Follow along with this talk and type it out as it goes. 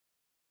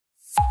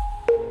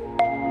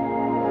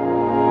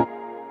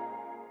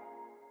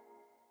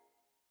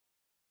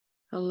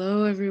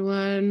Hello,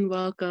 everyone.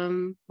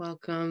 Welcome.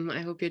 I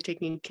hope you're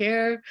taking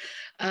care.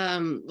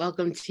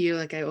 Welcome to you,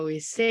 like I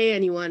always say,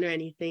 anyone or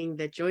anything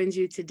that joins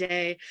you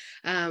today.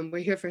 We're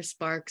here for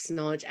SPARC's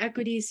Knowledge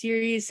Equity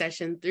series,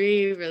 session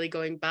 3, really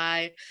going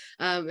by.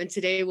 And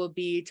today we'll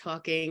be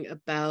talking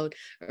about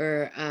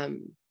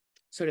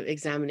sort of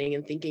examining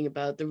and thinking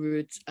about the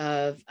roots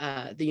of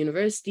the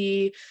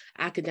university,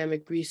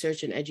 academic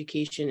research and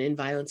education in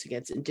violence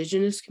against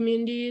Indigenous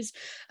communities.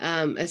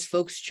 As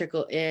folks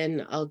trickle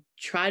in, I'll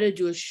try to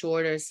do a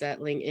shorter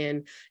settling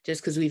in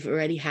just because we've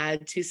already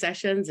had 2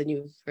 sessions and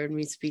you've heard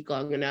me speak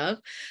long enough.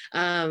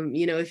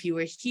 If you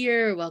were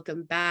here,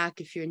 welcome back.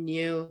 If you're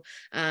new,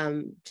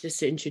 just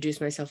to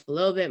introduce myself a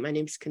little bit, my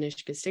name is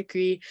Kanishka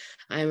Sikri.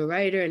 I'm a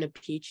writer and a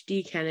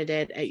PhD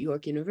candidate at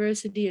York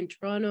University in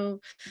Toronto.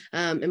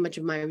 And much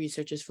of my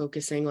research is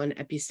focusing on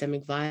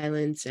epistemic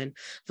violence and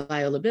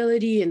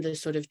violability and the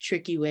sort of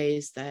tricky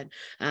ways that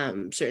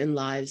certain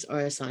lives are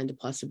assigned the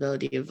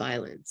possibility of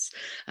violence.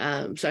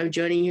 So I'm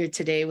joining here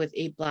today with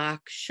a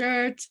black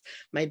shirt,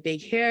 my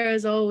big hair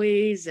as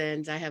always,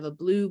 and I have a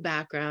blue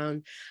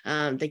background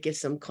that gives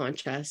some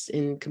contrast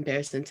in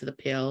comparison to the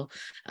pale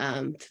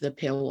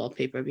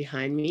wallpaper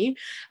behind me.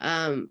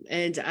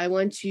 And I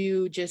want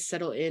to just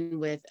settle in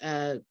with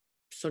a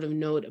sort of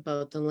note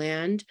about the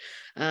land.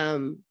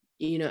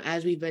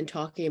 As we've been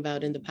talking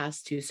about in the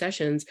past 2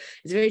 sessions,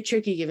 it's very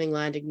tricky giving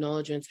land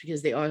acknowledgements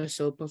because they are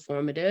so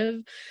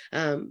performative.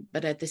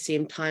 But at the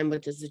same time,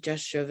 what does the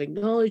gesture of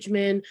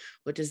acknowledgement,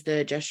 what does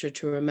the gesture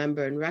to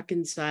remember and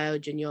reconcile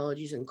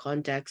genealogies and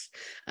context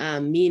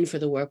mean for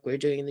the work we're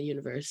doing in the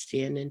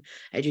university and in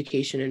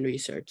education and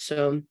research?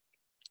 So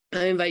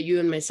I invite you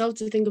and myself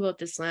to think about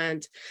this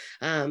land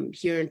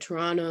here in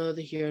Toronto,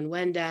 the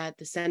Huron-Wendat,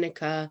 the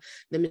Seneca,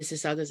 the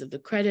Mississaugas of the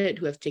Credit,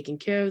 who have taken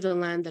care of the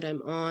land that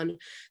I'm on,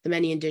 the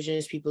many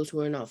Indigenous peoples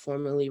who are not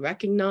formally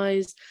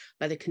recognized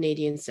by the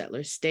Canadian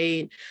settler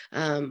state.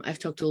 I've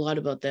talked a lot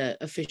about the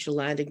official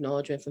land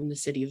acknowledgement from the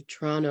City of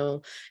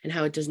Toronto and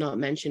how it does not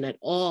mention at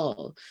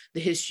all the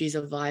histories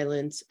of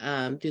violence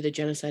through the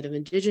genocide of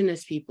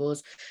Indigenous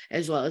peoples,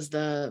 as well as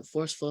the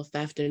forceful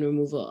theft and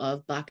removal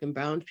of Black and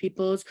Brown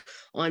peoples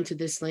onto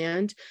this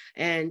land,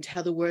 and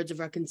how the words of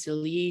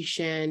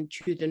reconciliation,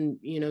 truth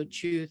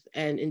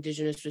and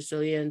Indigenous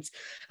resilience,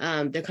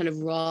 they're kind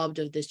of robbed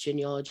of this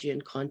genealogy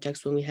and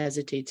context when we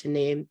hesitate to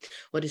name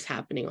what is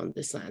happening on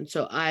this land.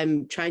 So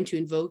I'm trying to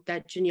invoke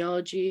that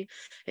genealogy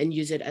and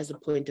use it as a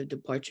point of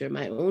departure in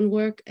my own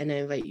work, and I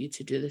invite you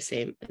to do the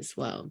same as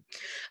well.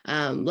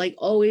 Like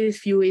always,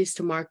 few ways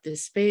to mark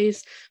this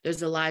space.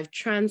 There's a live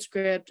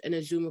transcript and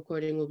a Zoom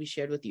recording will be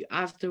shared with you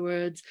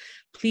afterwards.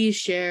 Please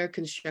share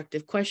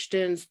constructive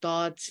questions,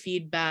 thoughts,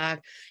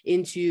 feedback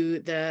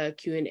into the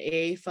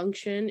Q&A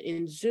function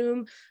in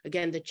Zoom.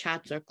 Again, the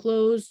chats are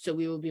closed, so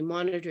we will be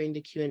monitoring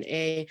the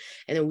Q&A,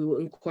 and then we will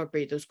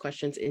incorporate those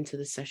questions into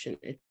the session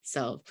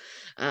itself.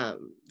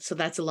 So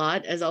that's a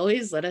lot. As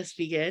always, let us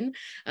begin.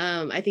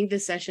 I think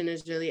this session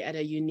is really at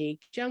a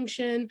unique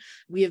junction.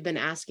 We have been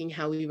asking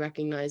how we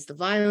recognize the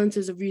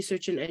violences of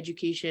research and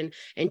education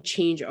and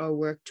change our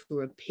work to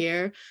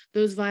repair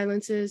those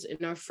violences.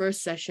 In our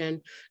first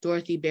session,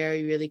 Dorothy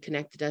Berry really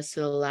connected us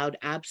to the loud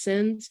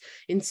absence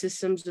in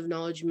systems of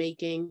knowledge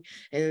making.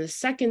 And in the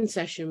second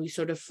session, we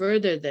sort of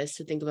furthered this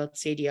to think about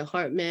Saidiya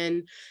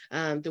Hartman,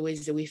 the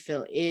ways that we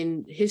fill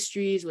in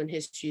histories when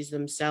histories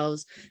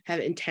themselves have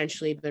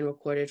intentionally been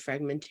recorded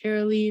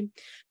fragmentarily.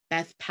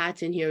 Beth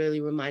Patton here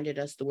really reminded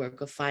us the work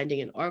of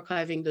finding and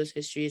archiving those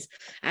histories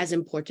as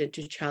important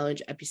to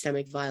challenge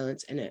epistemic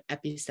violence and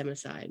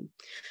epistemicide.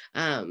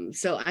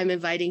 So I'm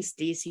inviting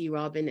Stacy,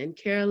 Robin, and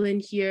Carolyn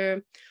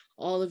here.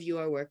 All of you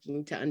are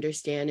working to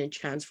understand and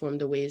transform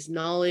the ways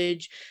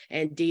knowledge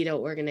and data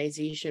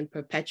organization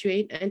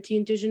perpetuate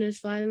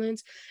anti-Indigenous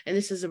violence. And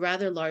this is a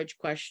rather large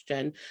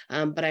question,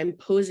 but I'm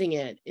posing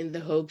it in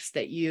the hopes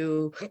that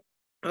you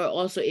are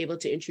also able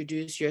to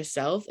introduce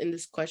yourself in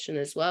this question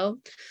as well.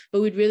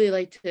 But we'd really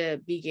like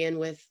to begin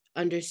with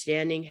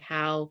understanding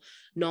how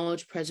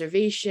knowledge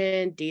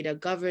preservation, data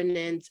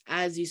governance,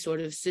 as these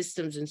sort of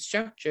systems and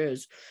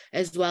structures,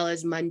 as well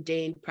as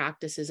mundane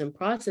practices and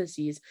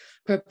processes,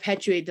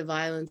 perpetuate the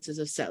violences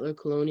of settler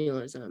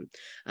colonialism.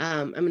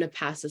 I'm going to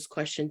pass this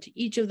question to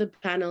each of the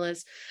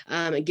panelists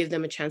and give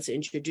them a chance to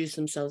introduce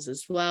themselves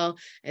as well,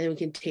 and then we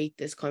can take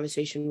this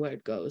conversation where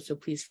it goes. So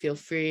please feel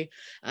free,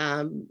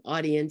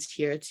 audience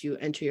here, to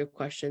enter your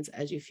questions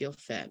as you feel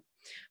fit.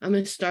 I'm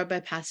going to start by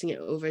passing it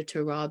over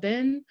to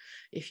Robin.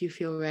 If you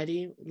feel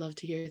ready, I'd love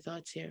to hear your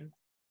thoughts here.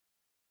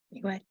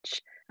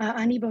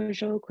 Ani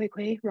Bojo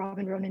Kwekwe,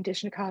 Robin Ronan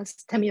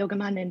Dishnakas,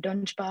 Temiogaman and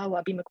Donjba,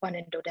 Wabimakwan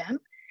and Dodam.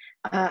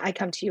 I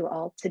come to you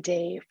all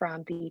today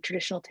from the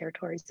traditional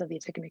territories of the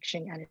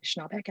Atikameksheng and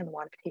Anishinaabeg and the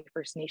Wampanoag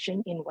First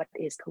Nation in what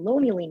is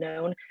colonially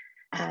known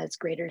as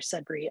Greater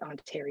Sudbury,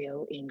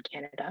 Ontario in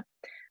Canada.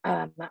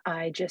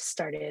 I just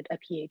started a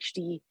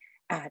PhD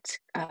at,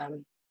 a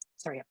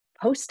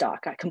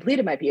postdoc. I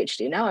completed my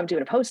PhD. Now I'm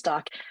doing a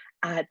postdoc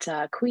at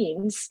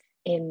Queen's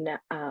in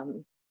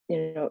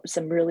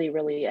some really,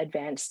 really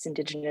advanced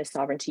Indigenous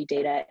sovereignty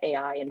data,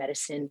 AI, and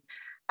medicine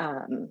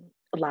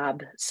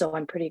lab. So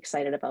I'm pretty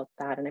excited about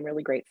that, and I'm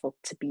really grateful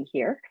to be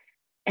here.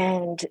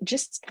 And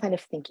just kind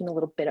of thinking a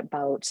little bit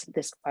about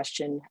this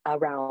question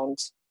around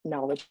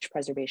knowledge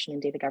preservation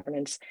and data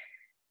governance.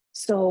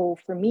 So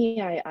for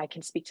me, I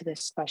can speak to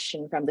this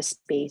question from the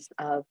space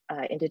of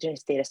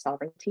Indigenous data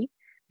sovereignty.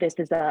 This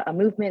is a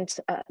movement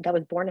that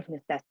was born of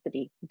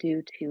necessity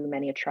due to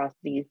many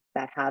atrocities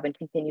that have and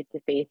continue to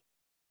face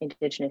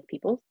Indigenous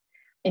peoples.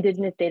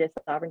 Indigenous data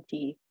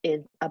sovereignty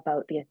is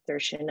about the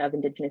assertion of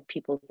Indigenous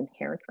peoples'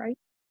 inherent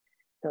rights.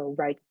 So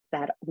rights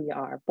that we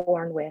are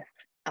born with,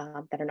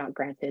 that are not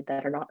granted,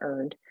 that are not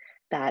earned,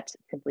 that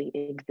simply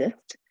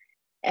exist.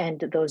 And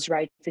those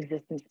rights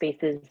exist in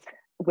spaces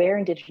where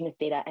Indigenous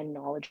data and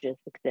knowledges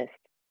exist.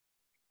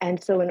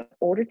 And so in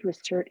order to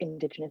assert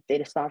Indigenous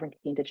data sovereignty,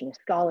 Indigenous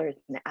scholars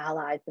and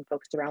allies and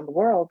folks around the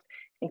world,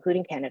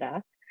 including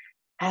Canada,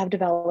 have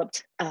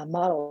developed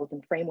models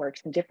and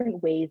frameworks and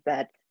different ways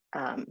that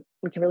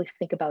we can really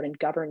think about and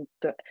govern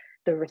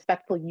the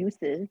respectful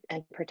uses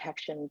and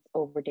protections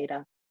over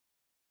data.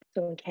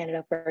 So in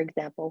Canada, for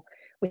example,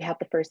 we have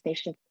the First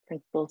Nations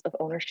principles of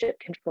ownership,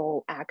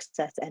 control,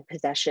 access, and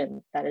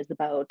possession. That is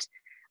about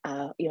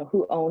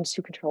who owns,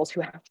 who controls,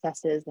 who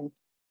accesses,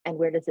 and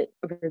where does it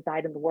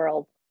reside in the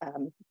world.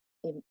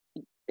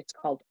 It's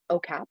called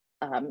OCAP.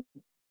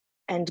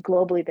 And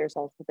globally, there's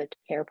also the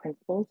CARE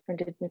principles for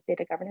Indigenous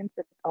data governance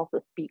that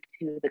also speak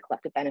to the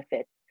collective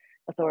benefit,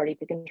 authority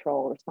to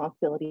control,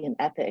 responsibility, and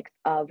ethics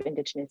of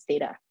Indigenous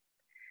data.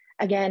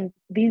 Again,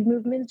 these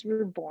movements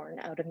were born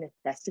out of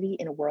necessity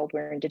in a world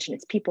where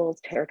Indigenous peoples,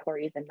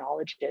 territories, and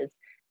knowledges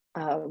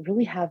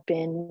really have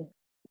been,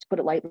 to put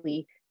it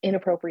lightly,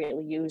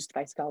 inappropriately used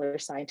by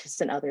scholars,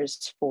 scientists, and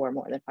others for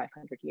more than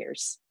 500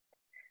 years.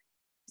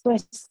 So I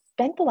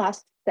spent the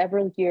last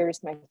several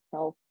years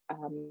myself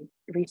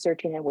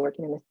researching and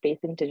working in the space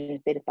of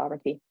Indigenous data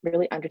sovereignty,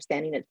 really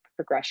understanding its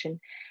progression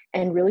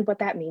and really what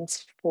that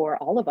means for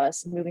all of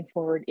us moving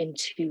forward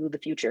into the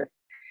future.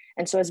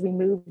 And so as we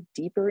move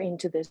deeper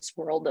into this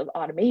world of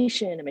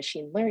automation and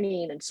machine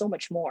learning and so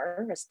much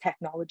more as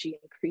technology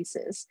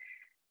increases,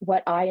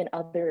 what I and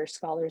other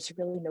scholars are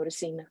really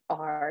noticing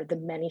are the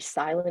many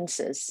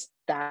silences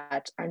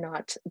that are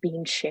not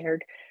being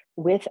shared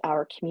with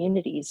our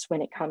communities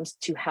when it comes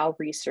to how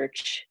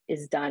research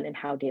is done and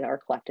how data are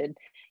collected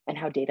and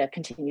how data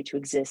continue to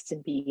exist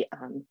and be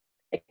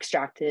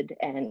extracted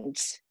and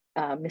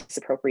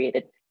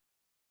misappropriated.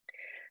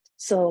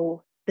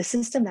 So the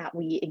system that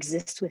we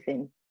exist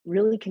within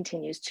really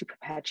continues to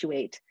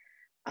perpetuate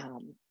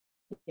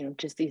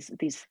just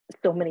these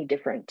so many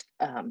different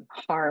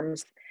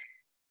harms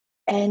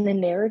and a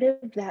narrative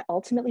that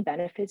ultimately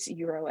benefits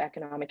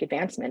Euro-economic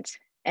advancement.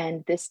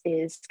 And this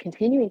is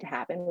continuing to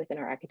happen within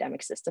our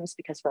academic systems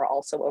because we're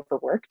also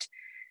overworked.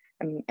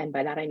 And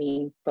by that, I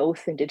mean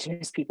both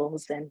Indigenous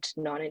peoples and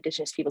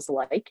non-Indigenous peoples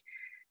alike.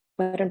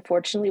 But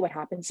unfortunately, what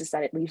happens is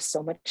that it leaves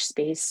so much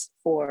space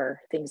for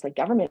things like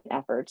government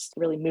efforts to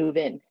really move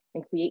in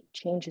and create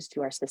changes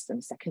to our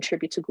systems that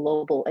contribute to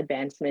global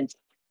advancement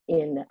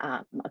in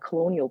a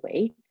colonial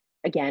way,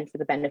 again, for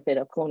the benefit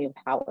of colonial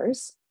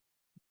powers.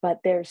 But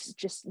there's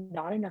just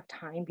not enough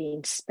time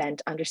being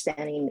spent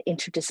understanding the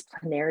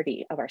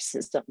interdisciplinarity of our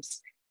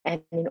systems.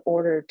 And in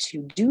order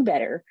to do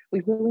better,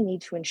 we really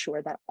need to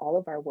ensure that all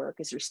of our work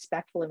is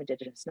respectful of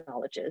Indigenous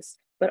knowledges,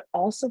 but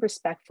also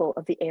respectful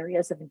of the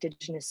areas of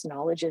Indigenous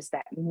knowledges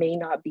that may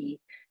not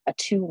be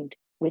attuned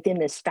within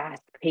this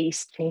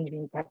fast-paced,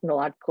 changing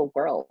technological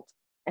world.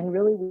 And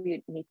really,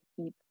 we need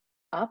to keep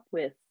up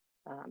with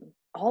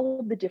all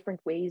of the different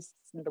ways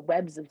in the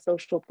webs of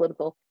social,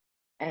 political,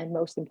 and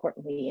most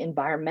importantly,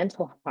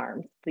 environmental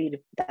harms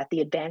that the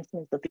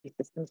advancements of these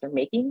systems are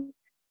making.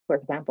 For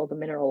example, the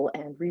mineral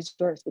and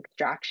resource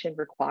extraction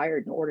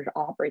required in order to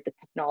operate the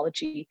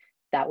technology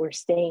that we're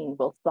saying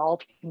will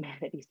solve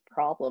humanity's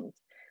problems.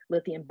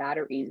 Lithium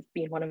batteries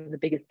being one of the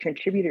biggest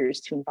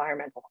contributors to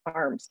environmental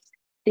harms,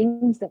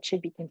 things that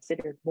should be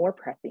considered more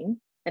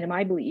pressing, and in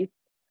my belief,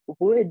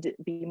 would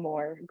be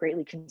more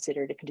greatly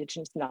considered if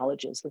Indigenous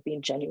knowledges were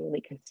being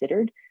genuinely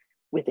considered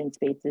within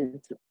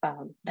spaces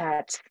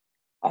that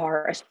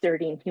are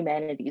asserting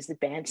humanity's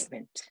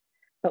advancement,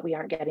 but we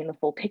aren't getting the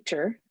full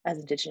picture as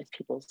Indigenous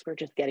peoples. We're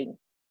just getting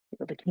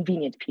the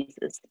convenient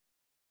pieces.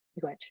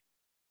 Go ahead.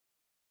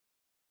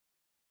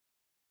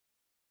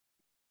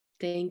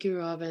 Thank you,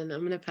 Robin.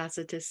 I'm going to pass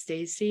it to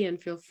Stacy,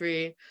 and feel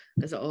free,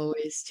 as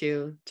always,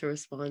 to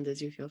respond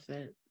as you feel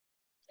fit.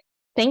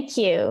 Thank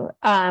you.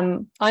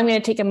 I'm going to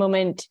take a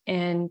moment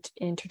and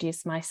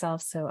introduce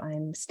myself. So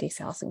I'm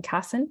Stacy Allison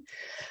Casson.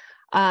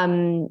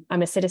 I'm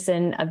a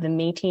citizen of the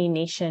Métis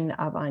Nation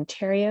of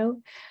Ontario,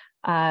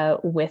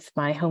 with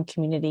my home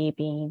community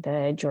being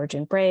the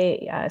Georgian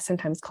Bray,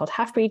 sometimes called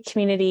half-breed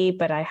community,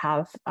 but I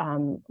have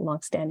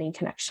longstanding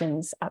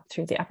connections up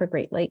through the Upper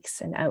Great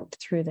Lakes and out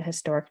through the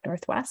historic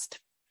Northwest.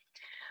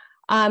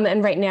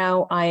 And right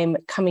now I'm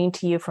coming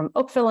to you from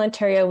Oakville,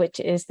 Ontario, which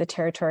is the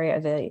territory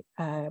of the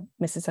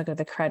Mississauga of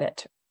the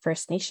Credit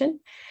First Nation.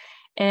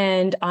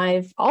 And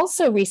I've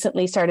also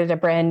recently started a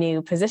brand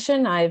new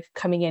position. I'm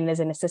coming in as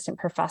an assistant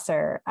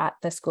professor at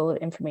the School of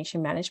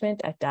Information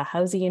Management at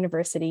Dalhousie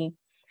University,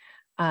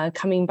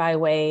 coming by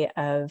way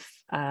of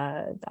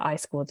the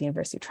iSchool at the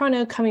University of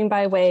Toronto, coming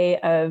by way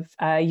of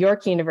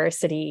York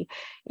University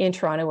in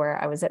Toronto,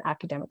 where I was an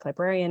academic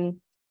librarian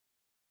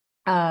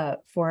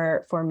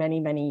for many,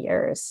 many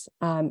years.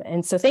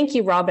 And so thank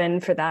you,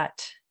 Robin, for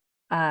that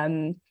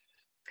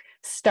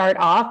start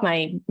off.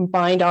 My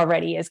mind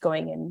already is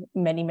going in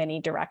many,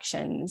 many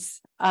directions.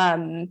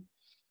 And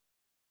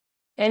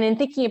in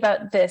thinking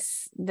about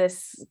this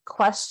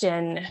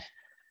question,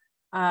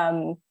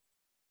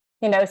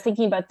 I was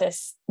thinking about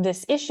this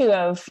issue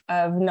of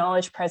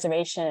knowledge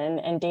preservation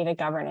and data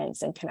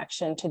governance in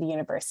connection to the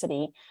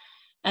university.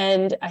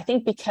 And I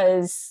think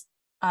because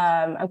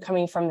I'm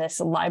coming from this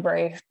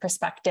library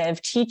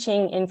perspective,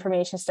 teaching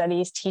information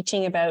studies,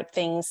 teaching about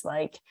things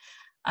like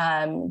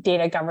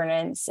data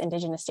governance,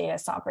 Indigenous data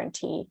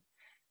sovereignty,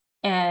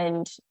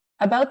 and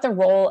about the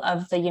role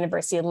of the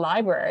university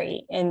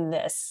library in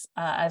this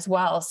as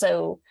well.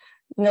 So,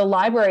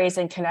 libraries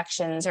and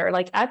connections are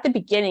like at the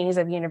beginnings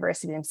of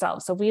university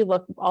themselves. So we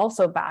look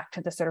also back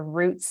to the sort of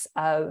roots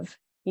of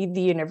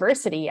the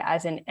university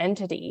as an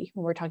entity.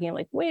 We're talking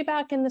like way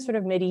back in the sort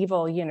of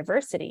medieval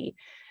university.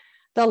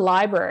 The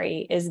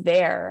library is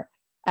there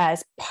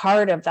as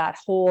part of that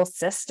whole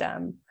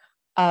system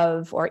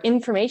or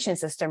information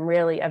system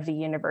really of the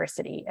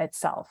university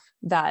itself,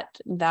 that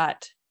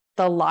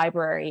the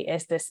library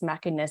is this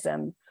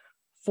mechanism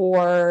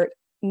for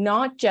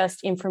not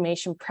just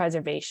information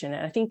preservation.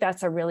 And I think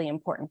that's a really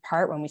important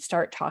part when we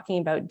start talking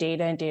about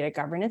data and data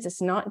governance.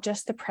 It's not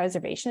just the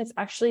preservation, it's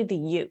actually the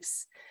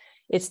use.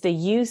 It's the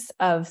use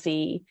of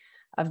the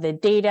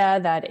data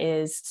that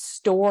is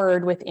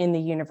stored within the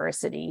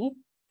university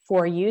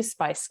for use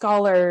by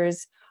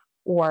scholars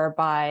or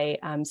by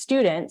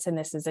students. And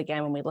this is,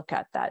 again, when we look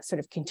at that sort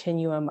of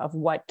continuum of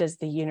what does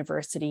the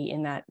university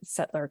in that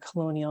settler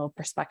colonial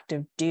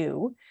perspective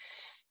do,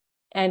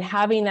 and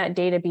having that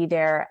data be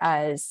there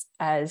as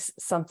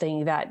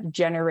something that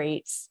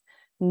generates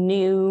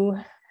new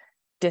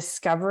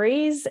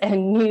discoveries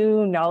and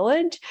new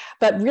knowledge,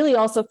 but really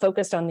also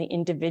focused on the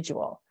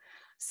individual.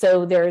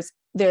 So there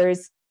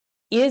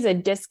is a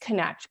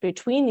disconnect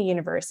between the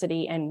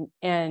university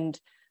and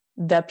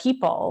the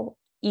people.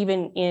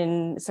 Even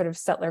in sort of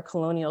settler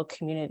colonial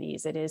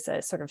communities, it is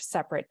a sort of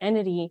separate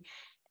entity,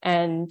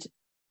 and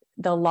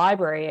the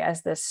library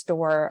as the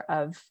store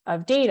of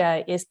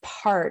data is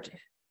part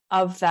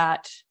of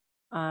that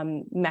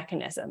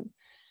mechanism.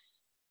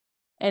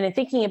 And in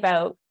thinking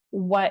about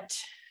what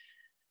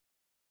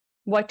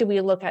do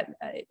we look at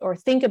or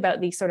think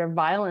about these sort of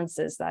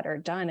violences that are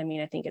done, I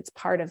mean, I think it's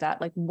part of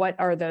that, like what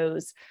are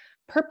those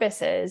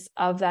purposes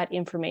of that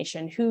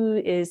information? Who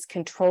is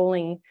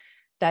controlling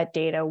that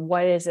data?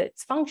 What is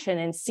its function?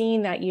 And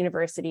seeing that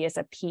university as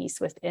a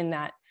piece within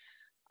that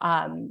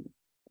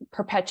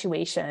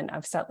perpetuation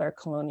of settler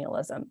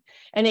colonialism.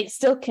 And it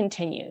still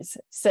continues.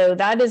 So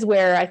that is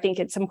where I think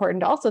it's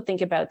important to also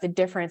think about the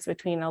difference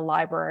between a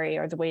library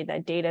or the way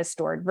that data is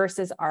stored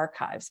versus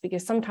archives,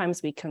 because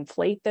sometimes we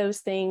conflate those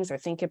things or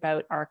think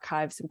about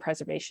archives and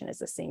preservation as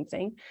the same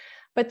thing,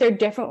 but they're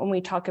different when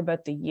we talk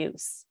about the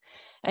use.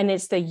 And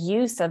it's the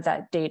use of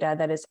that data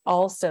that is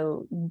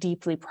also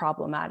deeply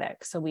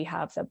problematic. So we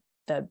have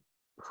the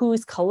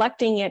who's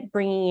collecting it,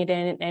 bringing it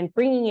in, and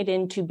bringing it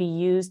in to be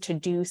used to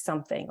do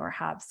something or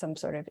have some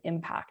sort of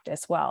impact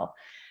as well.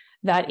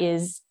 That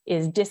is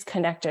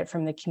disconnected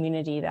from the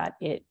community that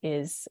it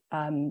is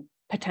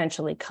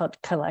potentially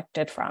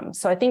collected from.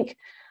 So I think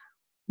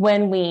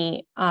when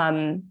we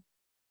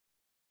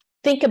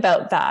think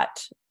about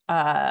that,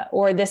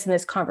 or this in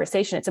this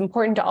conversation, it's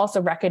important to also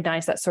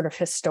recognize that sort of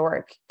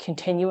historic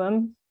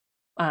continuum.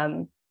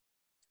 I'm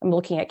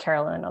looking at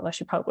Carolyn, although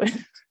she probably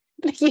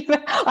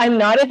I'm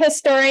not a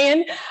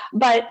historian,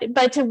 but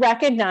to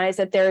recognize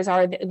that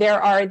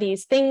there are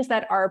these things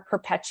that are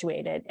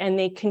perpetuated, and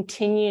they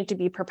continue to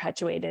be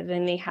perpetuated,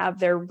 and they have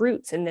their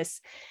roots in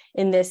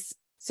this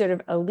sort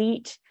of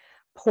elite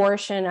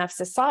portion of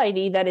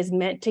society that is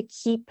meant to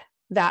keep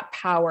that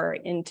power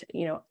into,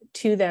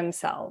 to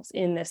themselves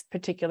in this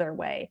particular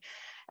way.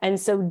 And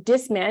so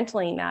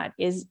dismantling that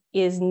is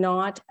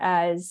not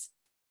as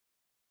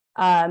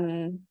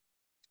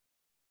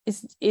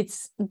it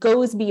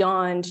goes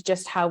beyond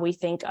just how we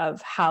think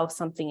of how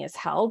something is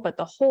held, but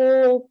the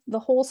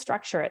whole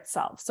structure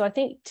itself. So I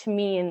think, to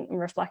me, in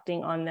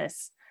reflecting on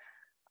this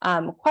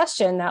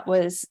question, that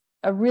was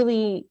a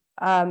really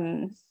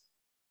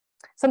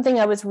something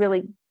I was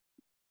really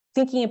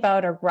thinking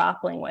about or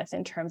grappling with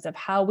in terms of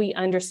how we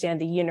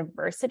understand the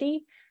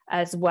university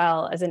as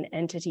well as an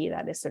entity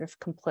that is sort of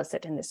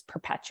complicit in this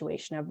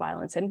perpetuation of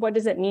violence. And what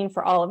does it mean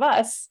for all of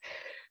us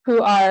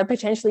who are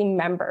potentially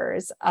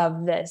members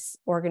of this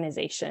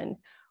organization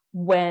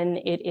when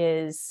it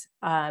is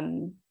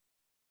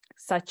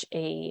such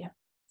a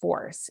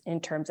force in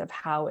terms of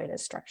how it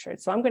is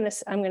structured? So I'm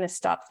going to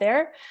stop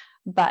there,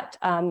 but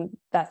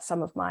that's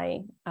some of my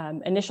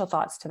initial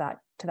thoughts to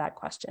that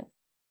question.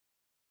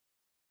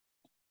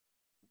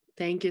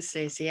 Thank you,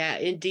 Stacey. Yeah,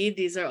 indeed,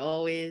 these are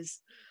always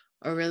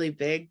really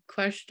big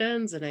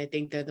questions, and I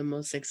think they're the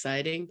most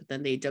exciting, but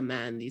then they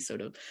demand these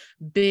sort of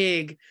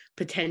big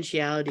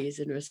potentialities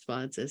and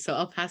responses. So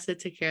I'll pass it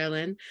to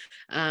Carolyn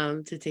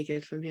to take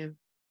it from here.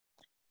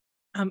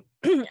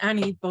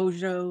 Annie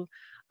Bojo,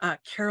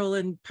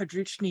 Carolyn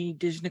Podruchny,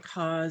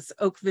 Dijnikaz,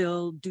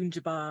 Oakville,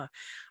 Dunjaba.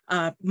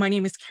 My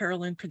name is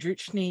Carolyn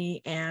Podruchny,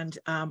 and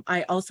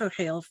I also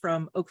hail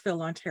from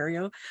Oakville,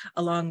 Ontario,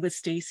 along with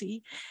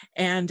Stacey.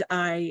 And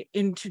I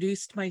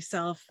introduced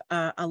myself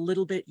a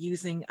little bit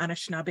using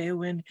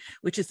Anishinaabewin,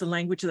 which is the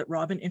language that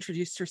Robin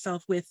introduced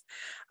herself with,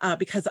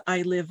 because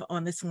I live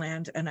on this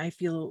land and I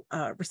feel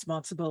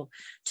responsible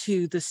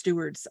to the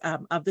stewards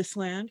of this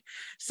land.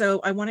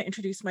 So I want to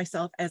introduce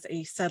myself as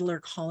a settler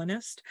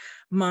colonist.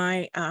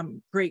 My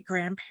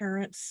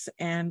great-grandparents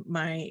and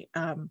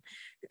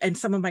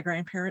some of my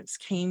grandparents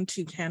came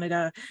to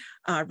Canada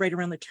right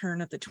around the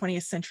turn of the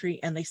 20th century,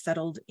 and they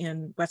settled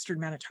in Western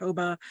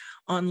Manitoba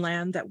on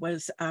land that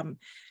was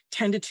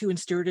tended to and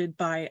stewarded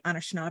by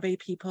Anishinaabe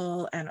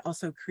people and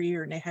also Cree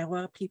or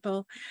Nehawa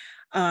people.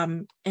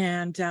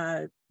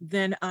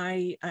 Then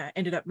I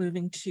ended up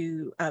moving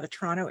to the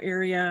Toronto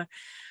area.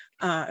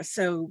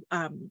 So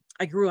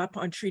I grew up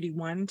on Treaty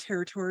 1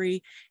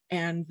 territory,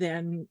 and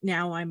then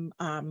now I'm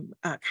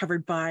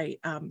covered by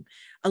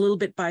a little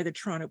bit by the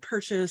Toronto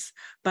Purchase,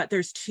 but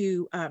there's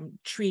two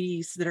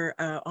treaties that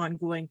are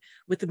ongoing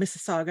with the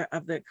Mississauga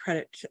of the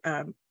Credit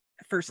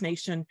First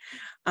Nation.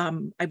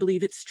 I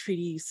believe it's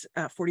treaties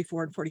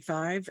 44 and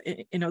 45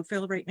 in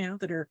Oakville right now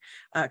that are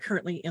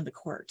currently in the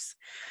courts.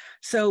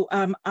 So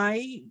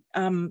I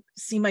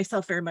see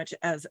myself very much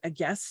as a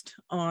guest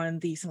on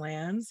these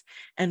lands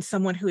and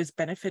someone who has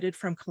benefited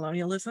from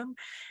colonialism,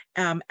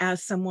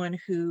 as someone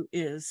who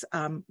is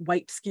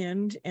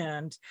white-skinned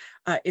and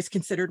is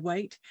considered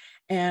white.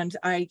 And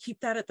I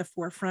keep that at the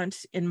forefront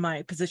in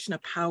my position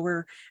of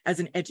power as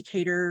an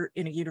educator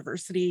in a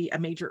university, a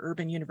major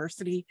urban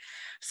university.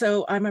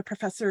 So I'm a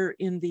professor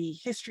in the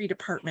history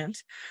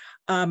department.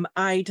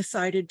 I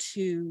decided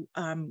to,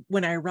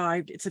 when I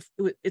arrived,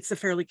 it's a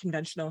fairly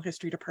conventional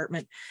history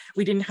department.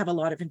 We didn't have a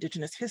lot of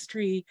Indigenous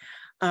history.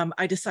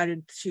 I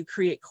decided to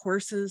create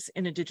courses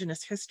in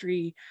Indigenous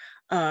history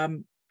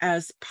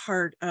as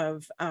part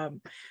of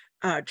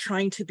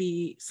trying to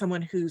be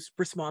someone who's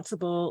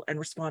responsible and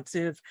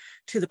responsive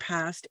to the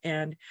past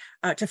and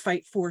to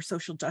fight for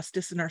social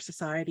justice in our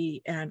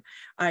society. And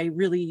I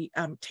really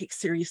take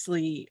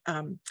seriously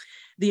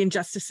the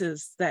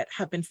injustices that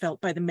have been felt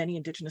by the many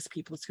Indigenous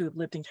peoples who have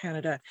lived in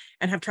Canada,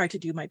 and have tried to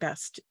do my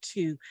best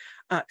to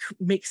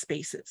make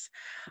spaces.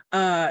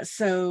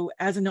 So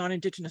as a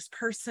non-Indigenous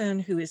person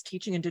who is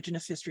teaching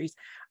Indigenous histories,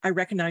 I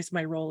recognize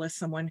my role as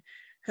someone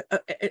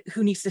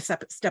who needs to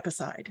step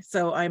aside.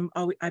 So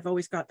I've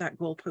always got that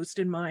goalpost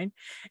in mind,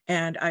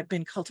 and I've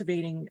been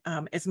cultivating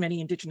as many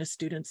Indigenous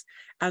students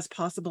as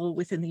possible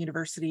within the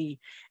university,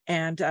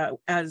 and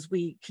as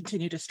we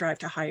continue to strive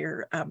to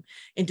hire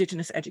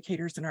Indigenous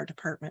educators in our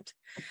department.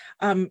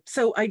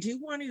 So I do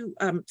want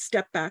to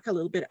step back a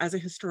little bit as a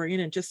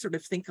historian and just sort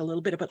of think a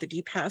little bit about the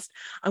deep past.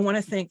 I want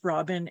to thank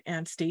Robin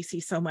and Stacey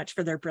so much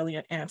for their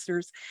brilliant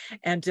answers,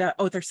 and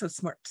oh, they're so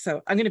smart. So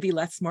I'm going to be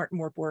less smart and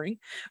more boring,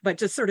 but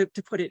just sort of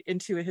to put it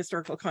into a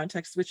historical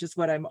context, which is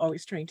what I'm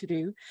always trying to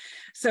do.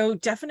 So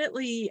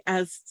definitely,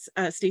 as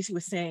Stacey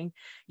was saying,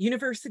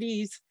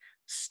 universities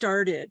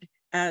started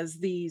as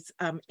these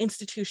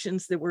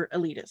institutions that were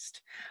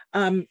elitist.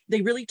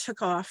 They really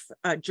took off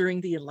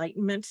during the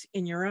Enlightenment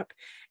in Europe,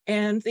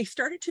 and they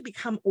started to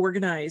become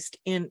organized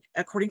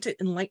according to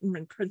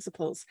Enlightenment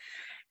principles.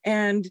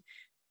 And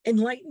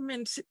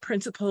Enlightenment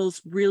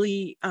principles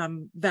really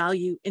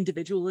value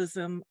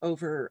individualism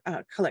over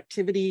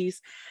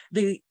collectivities.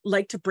 They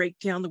like to break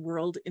down the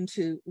world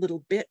into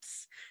little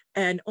bits,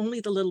 and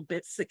only the little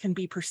bits that can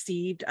be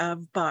perceived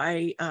of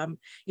by,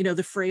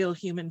 the frail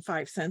human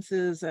five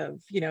senses of,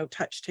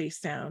 touch,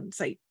 taste, sound,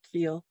 sight,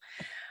 feel.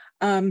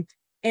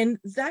 And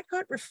that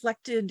got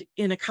reflected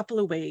in a couple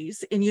of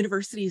ways in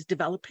universities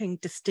developing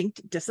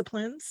distinct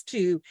disciplines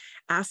to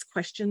ask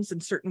questions in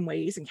certain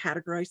ways and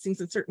categorize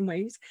things in certain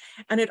ways.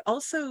 And it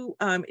also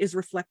is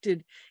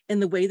reflected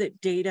in the way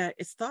that data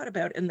is thought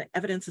about and the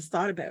evidence is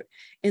thought about,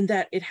 in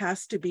that it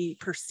has to be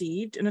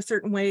perceived in a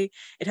certain way,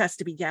 it has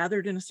to be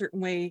gathered in a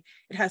certain way,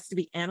 it has to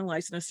be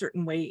analyzed in a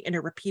certain way, in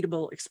a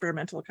repeatable,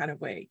 experimental kind of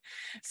way.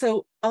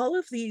 So all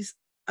of these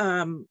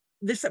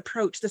this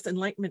approach, this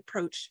Enlightenment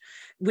approach,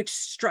 which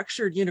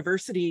structured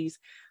universities,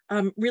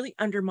 really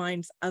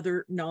undermines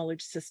other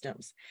knowledge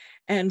systems.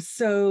 And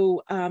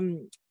so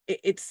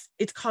it's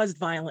caused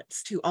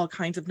violence to all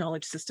kinds of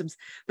knowledge systems,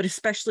 but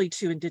especially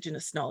to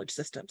Indigenous knowledge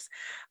systems.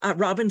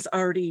 Robin's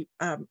already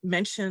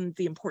mentioned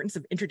the importance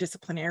of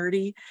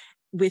interdisciplinarity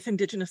with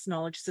Indigenous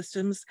knowledge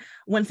systems.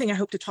 One thing I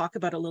hope to talk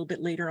about a little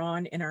bit later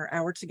on in our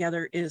hour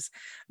together is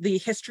the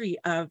history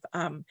of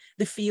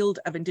the field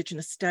of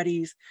Indigenous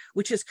studies,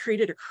 which has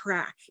created a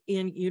crack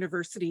in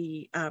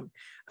university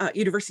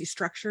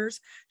structures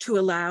to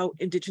allow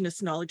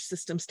Indigenous knowledge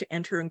systems to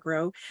enter and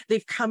grow.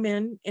 They've come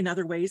in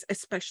other ways,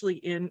 especially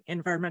in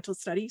environmental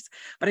studies,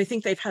 but I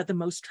think they've had the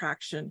most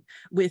traction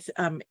with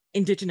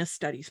Indigenous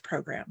studies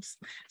programs.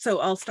 So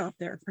I'll stop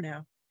there for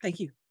now. Thank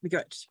you. We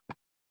good.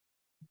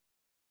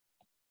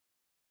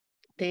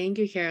 Thank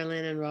you,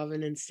 Carolyn and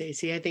Robin and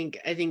Stacy. I think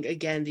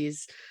again,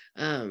 these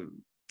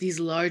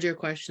larger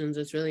questions,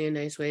 it's really a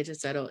nice way to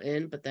settle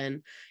in, but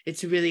then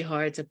it's really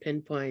hard to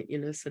pinpoint,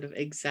 sort of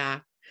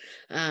exact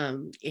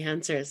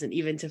answers, and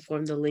even to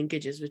form the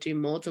linkages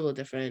between multiple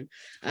different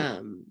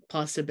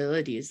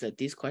possibilities that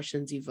these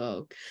questions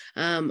evoke.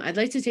 I'd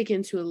like to take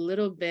into a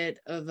little bit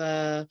of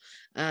a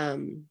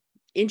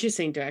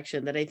interesting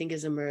direction that I think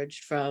has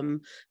emerged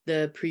from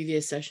the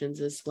previous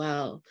sessions as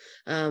well.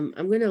 I'm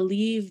going to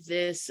leave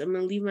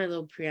my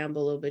little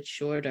preamble a little bit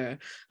shorter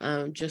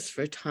just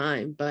for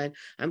time, but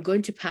I'm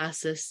going to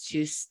pass this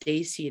to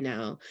Stacy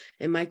now.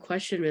 And my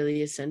question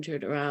really is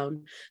centered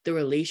around the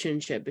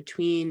relationship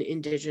between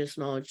Indigenous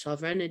knowledge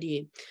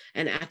sovereignty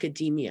and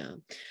academia.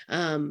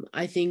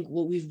 I think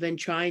what we've been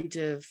trying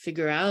to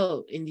figure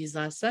out in these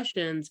last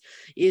sessions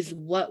is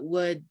what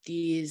would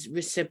these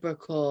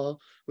reciprocal,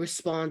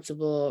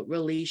 responsible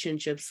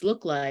relationships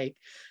look like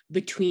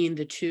between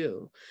the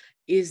two?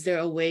 Is there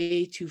a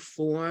way to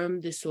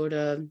form this sort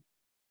of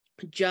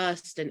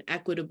just and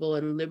equitable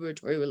and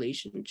liberatory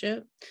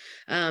relationship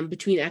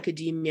between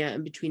academia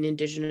and between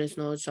Indigenous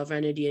knowledge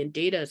sovereignty and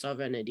data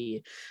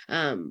sovereignty?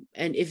 And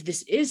if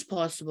this is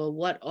possible,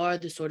 what are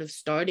the sort of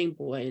starting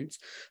points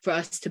for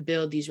us to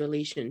build these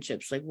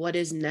relationships? Like, what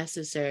is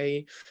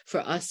necessary for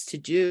us to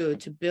do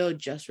to build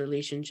just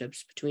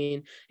relationships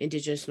between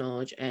Indigenous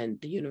knowledge and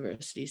the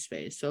university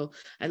space? So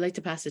I'd like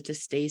to pass it to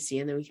Stacy,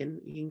 and then we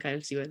can kind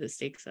of see where this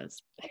takes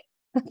us.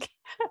 Okay.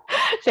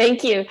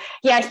 Thank you.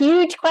 Yeah,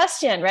 huge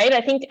question, right?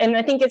 I think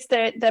it's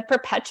the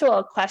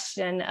perpetual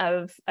question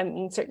of,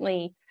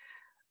 certainly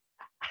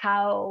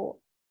how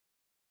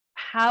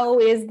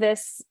is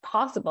this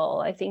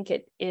possible? I think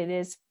it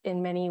is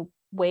in many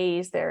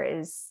ways. There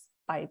is,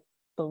 I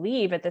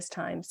believe at this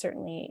time,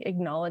 certainly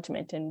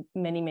acknowledgement in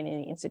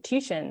many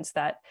institutions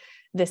that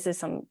this is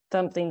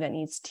something that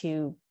needs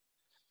to,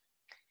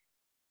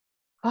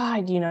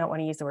 I do not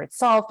want to use the word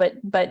solve, but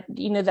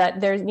that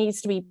there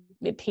needs to be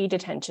paid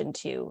attention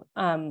to,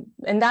 and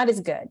that is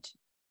good.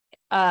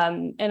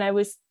 And I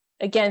was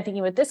again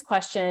thinking with this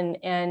question,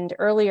 and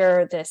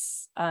earlier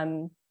this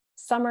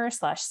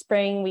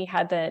summer/spring, we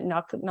had the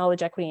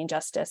Knowledge, Equity, and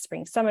Justice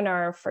Spring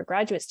Seminar for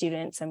graduate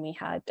students, and we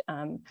had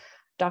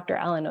Dr.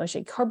 Alain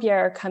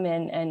Auger-Corbière come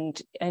in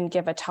and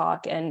give a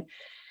talk, and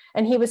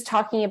he was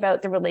talking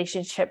about the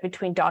relationship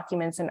between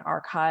documents and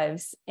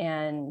archives,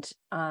 and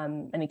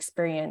an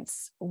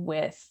experience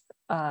with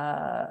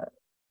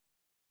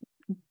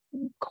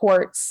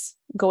courts,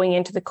 going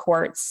into the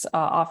courts,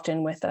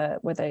 often with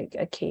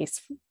a case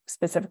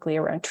specifically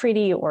around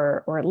treaty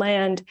or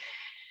land,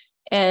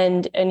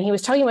 and he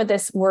was talking about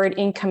this word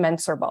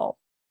incommensurable,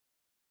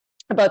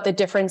 about the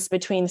difference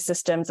between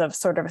systems of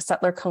sort of a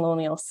settler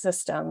colonial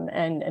system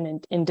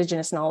and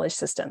Indigenous knowledge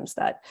systems.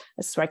 That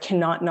this is where I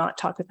cannot not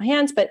talk with my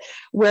hands, but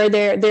where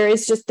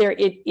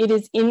it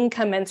is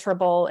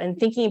incommensurable, and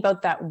thinking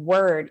about that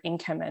word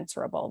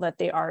incommensurable, that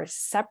they are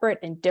separate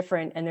and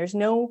different, and there's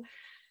no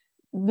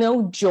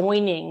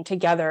joining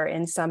together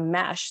in some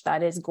mesh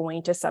that is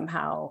going to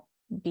somehow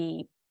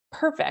be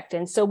perfect.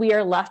 And so we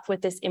are left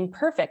with this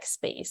imperfect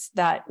space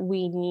that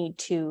we need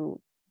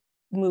to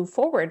move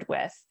forward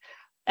with.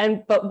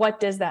 But what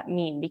does that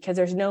mean? Because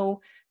there's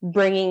no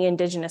bringing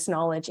Indigenous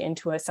knowledge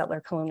into a settler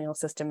colonial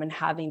system and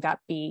having that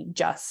be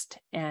just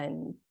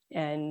and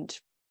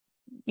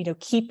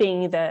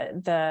keeping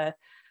the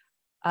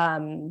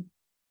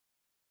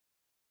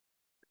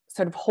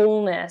sort of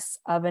wholeness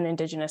of an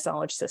Indigenous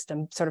knowledge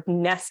system sort of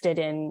nested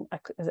in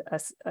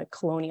a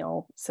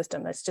colonial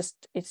system. It's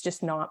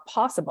just not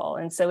possible.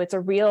 And so it's a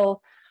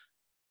real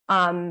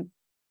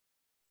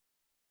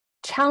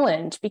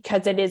challenge,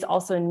 because it is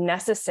also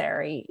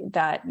necessary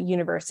that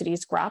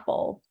universities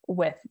grapple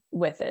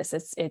with this.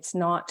 It's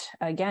not,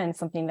 again,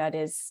 something that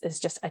is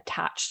just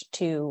attached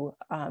to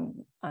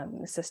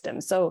the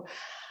system. So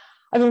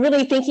I've been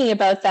really thinking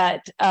about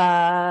that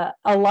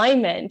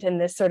alignment and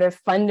this sort of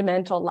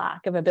fundamental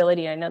lack of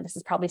ability. I know this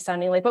is probably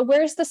sounding like, but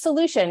where's the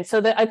solution?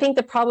 So I think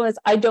the problem is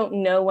I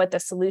don't know what the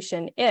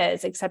solution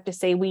is, except to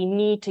say we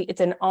need to,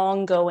 it's an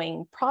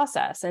ongoing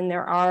process. And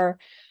there are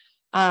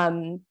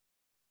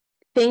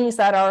things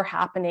that are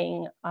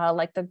happening,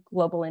 like the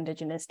Global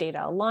Indigenous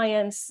Data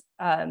Alliance,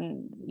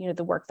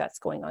 the work that's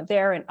going on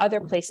there and other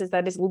places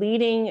that is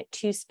leading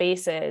to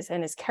spaces.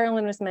 And as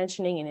Carolyn was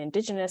mentioning, in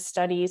Indigenous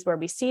studies, where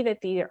we see that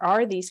there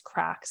are these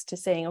cracks to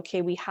saying,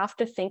 okay, we have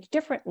to think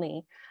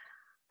differently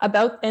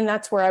about, and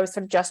that's where I was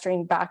sort of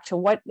gesturing back to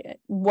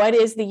what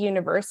is the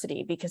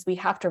university, because we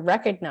have to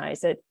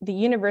recognize that the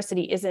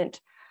university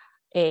isn't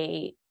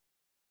a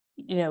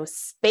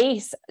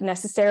space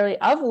necessarily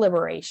of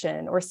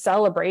liberation or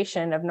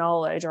celebration of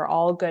knowledge are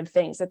all good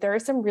things, that there are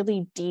some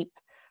really deep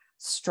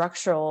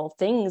structural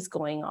things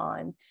going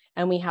on,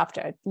 and we have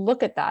to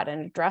look at that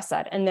and address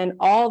that. And then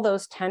all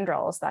those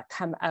tendrils that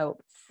come out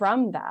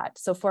from that.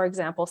 So for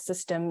example,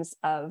 systems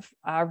of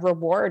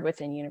reward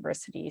within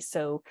universities.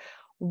 So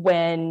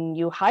when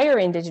you hire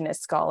Indigenous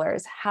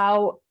scholars,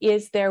 how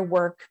is their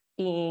work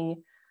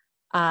being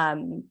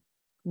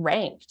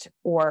ranked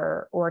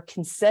or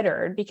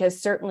considered?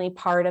 Because certainly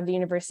part of the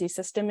university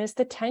system is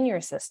the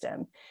tenure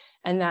system,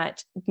 and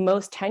that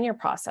most tenure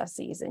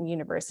processes in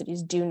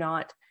universities do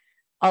not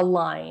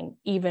align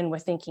even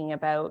with thinking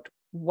about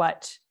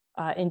what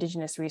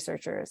Indigenous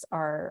researchers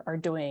are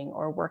doing,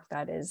 or work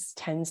that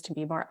tends to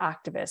be more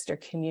activist or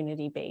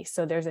community-based.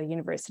 So there's a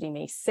university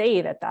may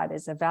say that that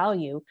is a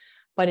value,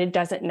 but it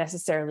doesn't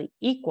necessarily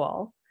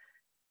equal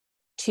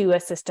to a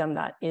system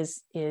that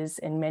is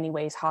in many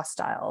ways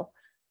hostile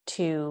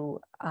to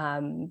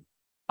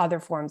other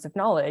forms of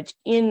knowledge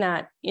in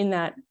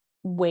that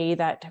way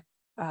that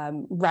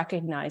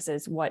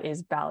recognizes what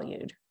is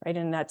valued, right?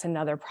 And that's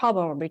another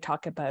problem when we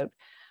talk about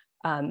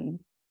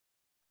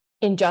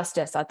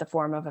injustice at the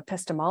form of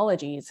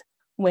epistemologies.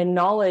 When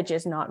knowledge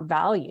is not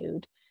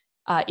valued,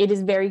 it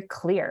is very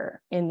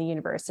clear in the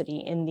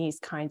university in these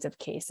kinds of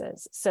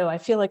cases. So I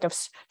feel like I've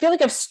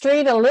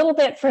strayed a little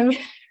bit from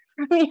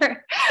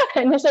your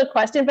initial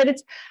question, but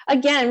it's,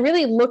 again,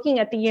 really looking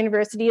at the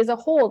university as a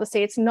whole to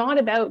say it's not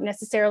about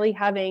necessarily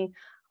having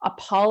a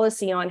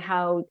policy on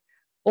how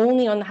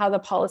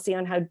the policy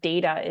on how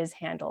data is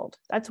handled.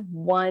 That's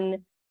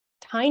one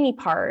tiny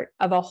part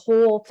of a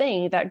whole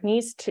thing that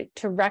needs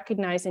to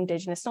recognize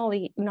Indigenous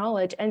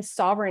knowledge, and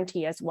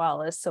sovereignty as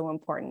well is so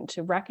important,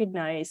 to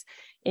recognize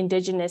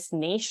Indigenous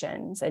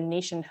nations and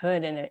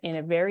nationhood in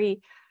a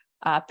very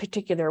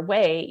particular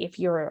way. If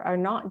you are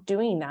not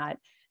doing that,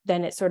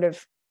 then it sort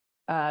of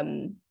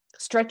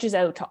stretches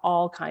out to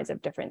all kinds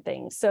of different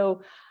things.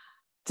 So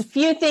it's a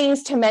few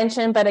things to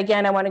mention, but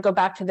again, I want to go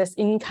back to this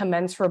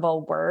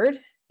incommensurable word,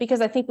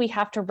 because I think we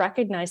have to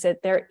recognize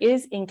that there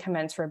is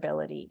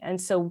incommensurability. And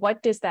so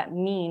what does that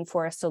mean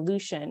for a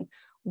solution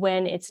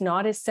when it's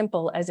not as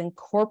simple as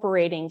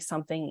incorporating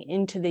something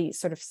into the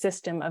sort of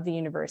system of the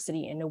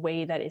university in a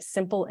way that is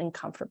simple and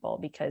comfortable,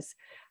 because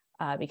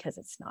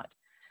it's not.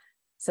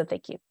 So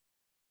thank you.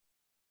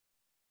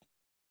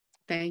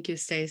 Thank you,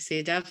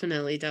 Stacey.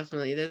 Definitely.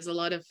 There's a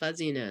lot of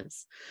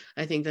fuzziness,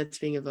 I think, that's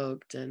being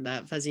evoked, and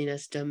that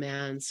fuzziness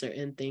demands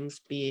certain things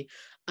be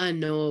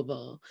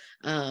unknowable,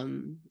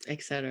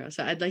 etc.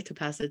 So I'd like to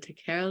pass it to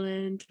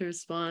Carolyn to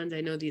respond.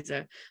 I know these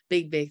are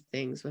big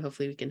things, but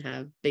hopefully we can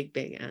have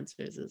big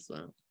answers as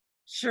well.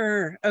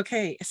 Sure.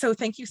 Okay. So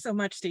thank you so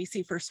much,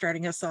 Stacey, for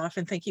starting us off,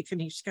 and thank you,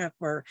 Kanishka,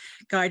 for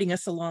guiding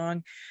us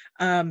along.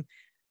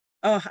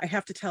 Oh, I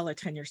have to tell a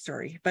tenure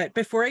story. But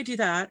before I do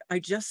that, I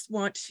just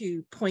want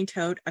to point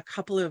out a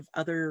couple of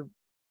other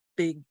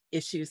big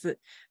issues that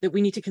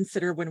we need to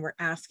consider when we're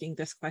asking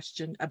this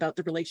question about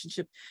the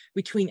relationship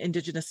between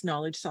Indigenous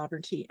knowledge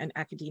sovereignty and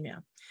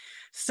academia.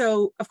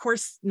 So, of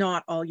course,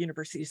 not all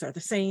universities are the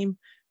same,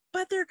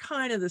 but they're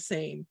kind of the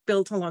same,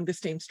 built along the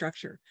same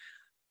structure.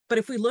 But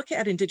if we look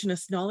at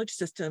Indigenous knowledge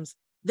systems,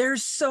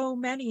 there's so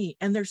many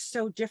and they're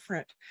so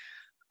different.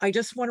 I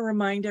just want to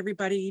remind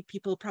everybody,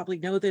 people probably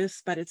know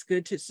this, but it's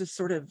good to just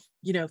sort of,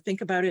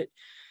 think about it.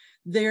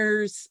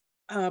 There's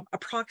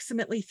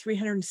approximately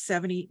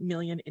 370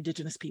 million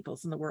Indigenous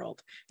peoples in the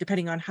world,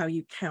 depending on how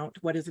you count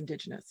what is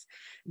Indigenous.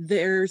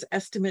 There's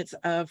estimates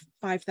of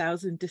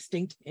 5,000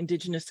 distinct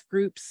Indigenous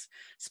groups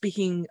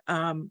speaking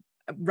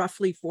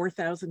roughly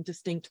 4,000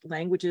 distinct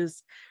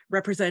languages,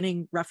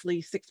 representing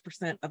roughly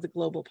 6% of the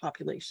global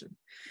population.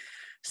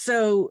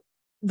 So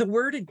the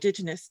word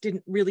Indigenous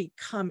didn't really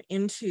come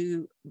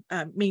into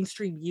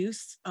mainstream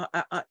use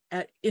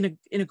in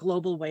a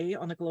global way,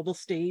 on a global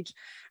stage,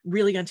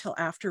 really until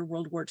after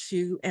World War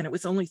II. And it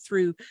was only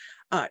through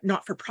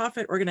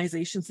not-for-profit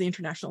organizations, the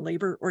International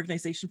Labor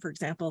Organization, for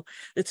example,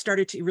 that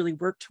started to really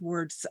work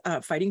towards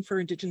fighting for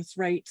Indigenous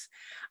rights.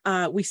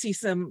 We see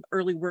some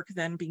early work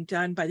then being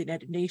done by the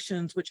United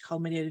Nations, which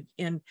culminated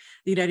in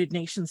the United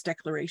Nations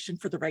Declaration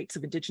for the Rights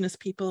of Indigenous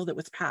People that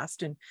was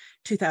passed in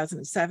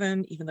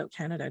 2007, even though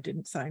Canada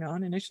didn't sign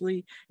on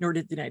initially, nor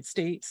did the United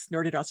States,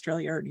 nor did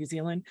Australia or New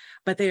Zealand,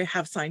 but they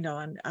have signed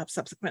on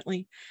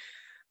subsequently.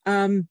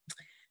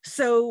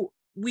 So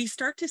we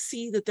start to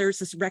see that there's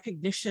this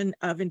recognition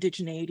of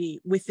indigeneity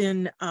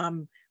within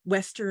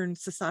Western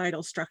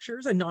societal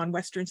structures and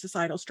non-Western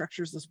societal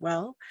structures as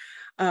well,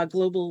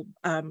 global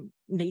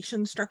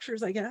nation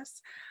structures, I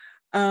guess.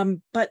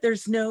 But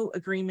there's no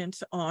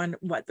agreement on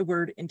what the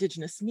word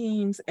Indigenous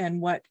means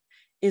and what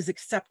is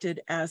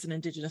accepted as an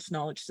Indigenous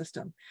knowledge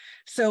system.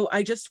 So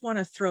I just want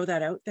to throw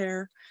that out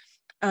there.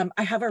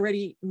 I have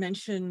already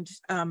mentioned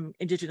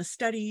Indigenous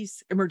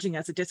studies emerging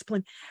as a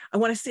discipline. I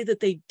want to say that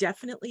they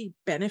definitely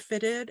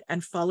benefited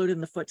and followed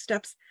in the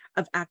footsteps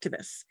of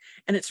activists.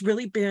 And it's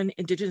really been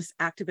Indigenous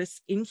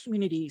activists in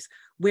communities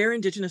where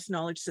Indigenous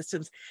knowledge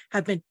systems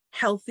have been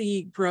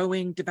healthy,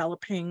 growing,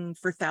 developing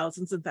for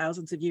thousands and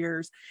thousands of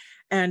years.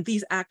 And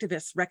these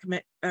activists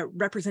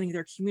representing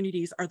their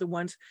communities are the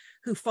ones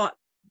who fought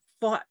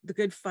the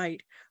good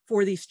fight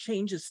for these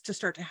changes to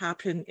start to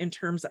happen in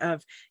terms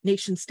of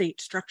nation state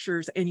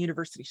structures and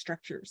university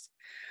structures.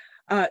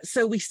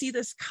 So we see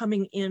this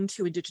coming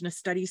into Indigenous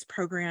studies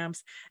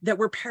programs that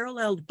were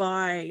paralleled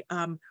by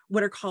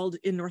what are called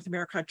in North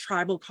America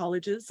tribal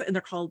colleges, and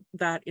they're called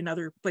that in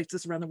other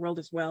places around the world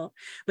as well.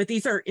 But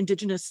these are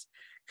Indigenous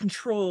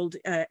controlled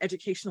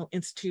educational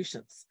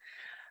institutions.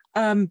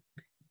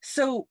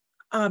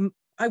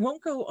 I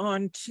won't go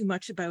on too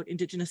much about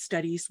Indigenous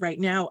studies right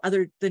now,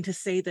 other than to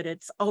say that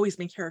it's always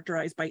been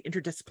characterized by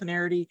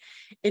interdisciplinarity.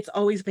 It's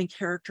always been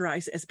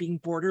characterized as being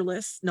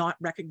borderless, not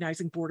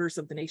recognizing borders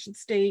of the nation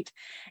state.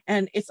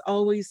 And it's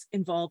always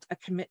involved a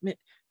commitment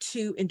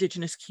to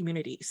Indigenous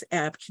communities,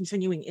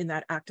 continuing in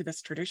that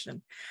activist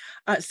tradition.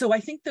 So I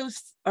think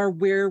those are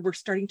where we're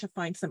starting to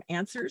find some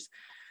answers.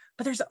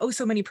 But there's oh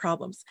so many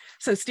problems.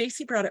 So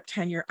Stacy brought up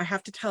tenure. I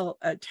have to tell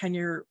a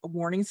tenure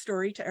warning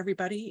story to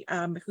everybody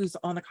who's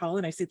on the call,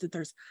 and I see that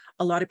there's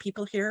a lot of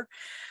people here.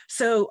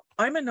 So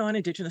I'm a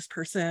non-Indigenous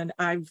person.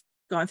 I've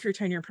gone through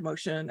tenure and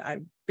promotion.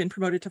 I've been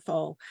promoted to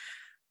full.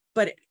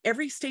 But at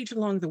every stage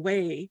along the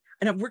way,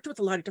 and I've worked with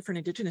a lot of different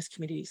Indigenous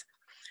communities,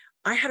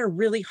 I had a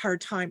really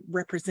hard time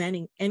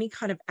representing any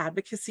kind of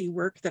advocacy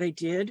work that I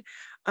did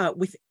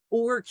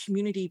or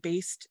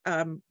community-based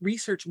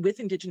research with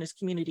Indigenous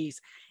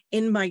communities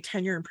in my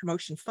tenure and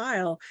promotion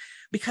file,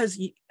 because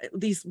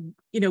these,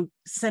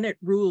 Senate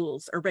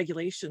rules or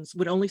regulations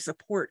would only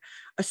support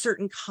a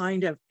certain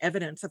kind of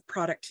evidence of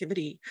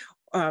productivity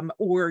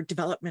or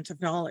development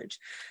of knowledge.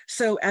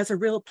 So as a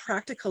real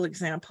practical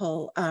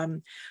example,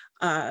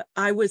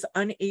 I was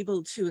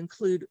unable to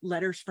include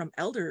letters from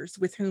elders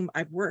with whom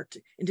I've worked,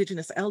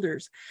 Indigenous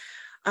elders,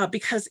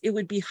 because it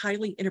would be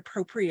highly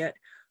inappropriate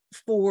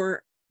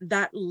for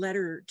that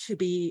letter to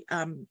be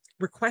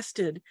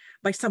requested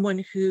by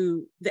someone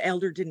who the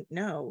elder didn't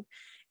know.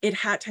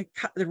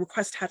 The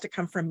request had to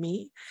come from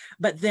me,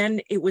 but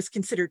then it was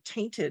considered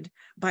tainted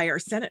by our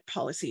Senate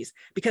policies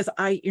because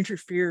I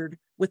interfered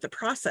with the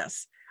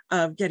process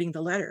of getting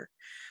the letter.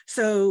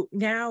 So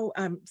now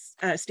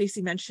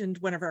Stacy mentioned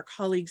one of our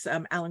colleagues,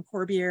 Alan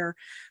Corbiere,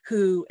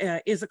 who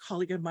is a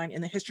colleague of mine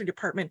in the history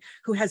department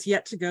who has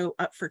yet to go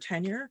up for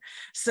tenure.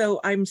 So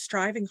I'm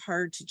striving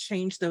hard to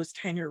change those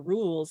tenure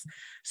rules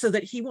so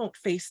that he won't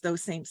face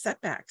those same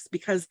setbacks,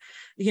 because,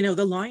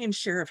 the lion's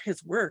share of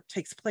his work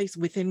takes place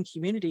within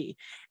community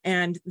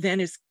and then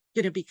is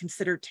going to be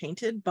considered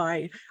tainted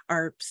by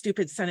our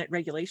stupid Senate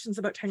regulations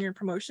about tenure and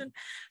promotion.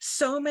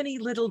 So many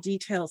little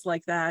details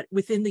like that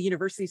within the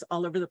universities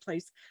all over the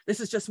place.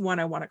 This is just one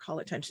I want to call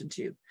attention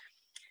to.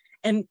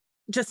 And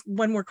just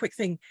one more quick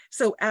thing.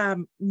 So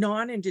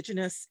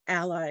non-Indigenous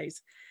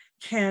allies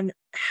can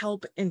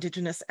help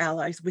Indigenous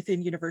allies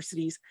within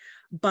universities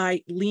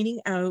by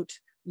leaning out,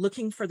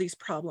 looking for these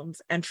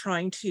problems and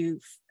trying to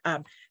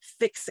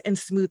fix and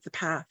smooth the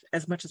path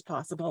as much as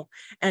possible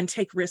and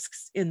take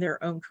risks in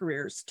their own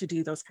careers to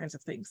do those kinds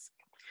of things.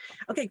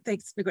 Okay,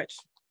 thanks, Miigwech.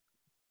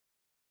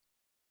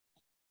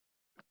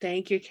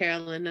 Thank you,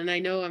 Carolyn. And I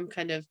know I'm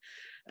kind of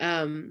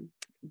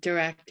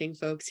directing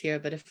folks here,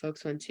 but if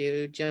folks want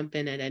to jump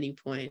in at any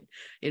point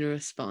in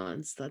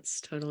response, that's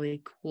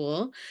totally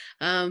cool.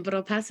 But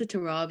I'll pass it to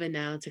Robin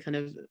now to kind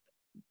of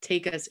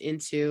take us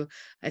into,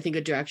 I think,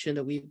 a direction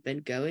that we've been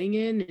going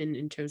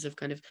in terms of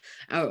kind of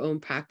our own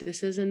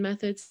practices and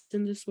methods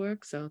in this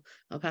work. So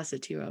I'll pass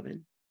it to you,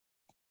 Robin.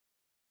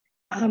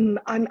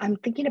 I'm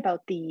thinking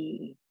about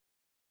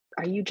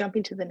are you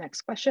jumping to the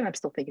next question? I'm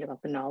still thinking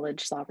about the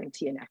knowledge,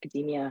 sovereignty, and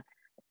academia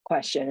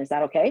question. Is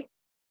that okay?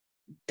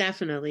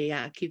 Definitely,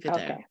 yeah, keep it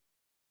okay.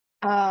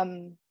 there.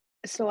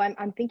 So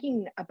I'm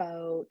thinking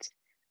about,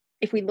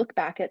 if we look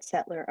back at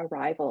settler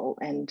arrival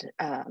and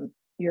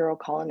Euro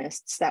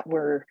colonists that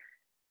were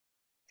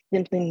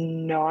simply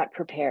not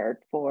prepared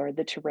for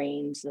the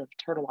terrains of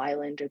Turtle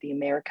Island or the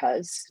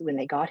Americas when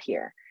they got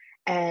here.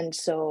 And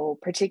so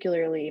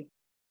particularly,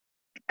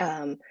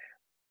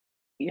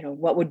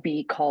 what would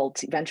be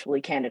called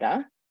eventually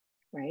Canada,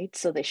 right?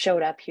 So they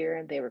showed up here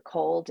and they were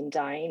cold and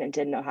dying and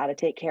didn't know how to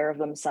take care of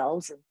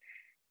themselves. And,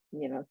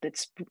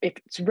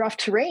 it's rough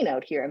terrain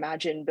out here.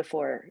 Imagine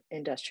before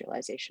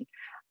industrialization.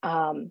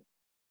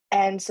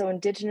 And so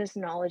Indigenous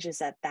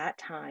knowledges at that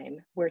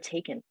time were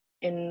taken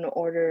in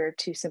order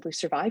to simply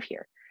survive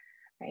here,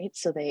 right?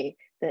 So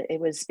it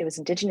was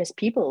Indigenous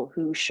people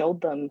who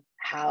showed them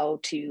how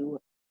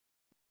to,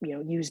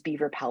 use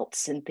beaver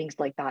pelts and things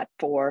like that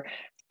for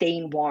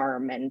staying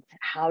warm and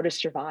how to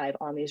survive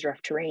on these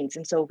rough terrains.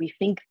 And so we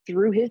think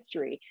through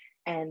history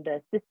and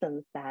the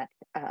systems that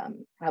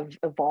have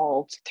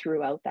evolved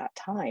throughout that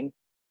time,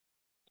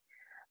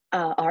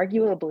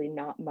 arguably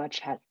not much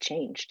has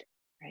changed.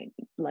 right?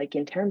 Like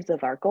in terms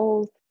of our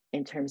goals,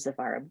 in terms of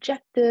our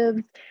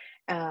objectives,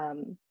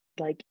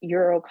 like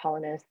Euro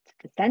colonist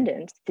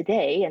descendants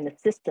today, and the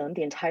system,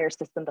 the entire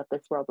system that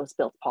this world was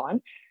built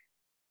upon,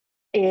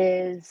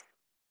 it's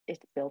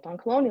built on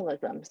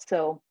colonialism.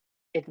 So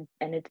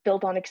it's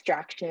built on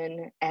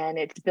extraction, and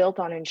it's built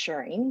on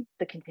ensuring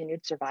the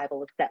continued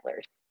survival of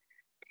settlers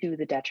to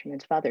the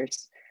detriment of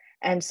others.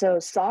 And so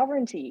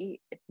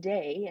sovereignty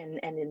today,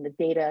 and in the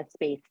data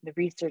space, the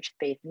research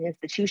space, and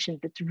institutions,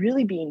 it's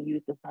really being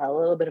used as a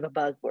little bit of a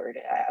buzzword,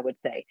 I would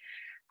say,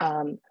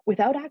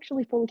 without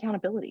actually full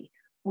accountability.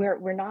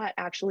 We're not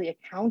actually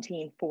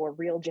accounting for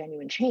real,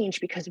 genuine change,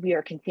 because we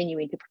are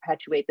continuing to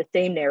perpetuate the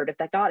same narrative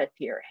that got us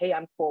here. Hey,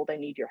 I'm cold, I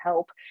need your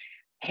help.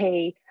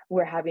 Hey,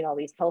 we're having all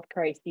these health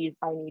crises,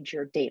 I need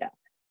your data.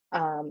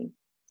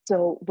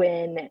 So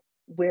when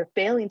we're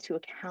failing to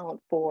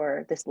account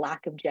for this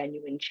lack of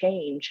genuine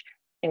change,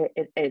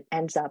 it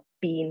ends up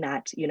being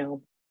that,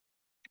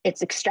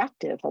 it's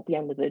extractive at the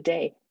end of the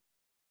day.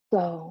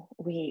 So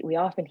we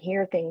often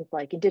hear things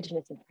like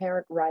Indigenous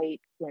inherent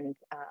rights, and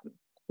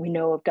we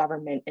know of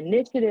government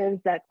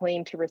initiatives that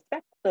claim to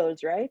respect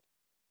those rights,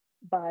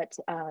 but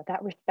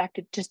that respect,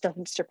 it just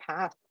doesn't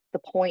surpass the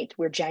point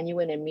where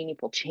genuine and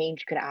meaningful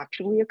change could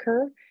actually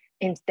occur.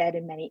 Instead,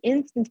 in many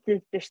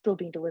instances, they're still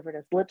being delivered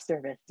as lip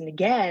service. And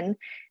again,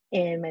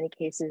 in many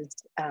cases,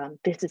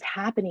 this is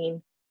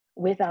happening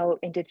without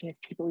Indigenous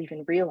people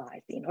even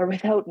realizing, or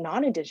without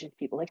non-Indigenous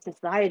people, like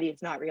society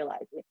is not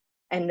realizing.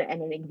 And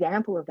an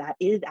example of that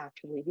is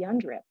actually the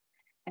UNDRIP.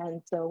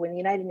 And so when the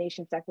United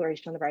Nations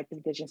Declaration on the Rights of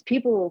Indigenous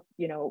People,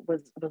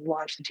 was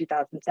launched in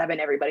 2007,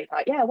 everybody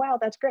thought, yeah, wow,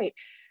 that's great.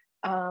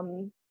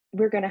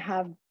 We're going to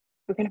have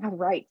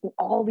rights in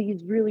all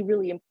these really,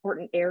 really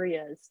important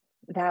areas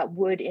that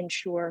would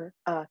ensure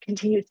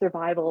continued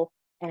survival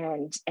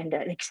and an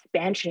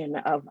expansion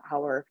of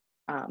our,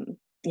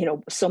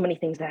 so many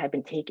things that had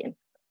been taken.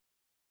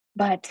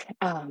 But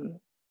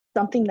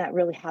something that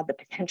really had the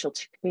potential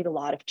to create a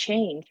lot of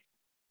change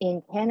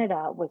in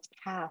Canada was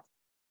passed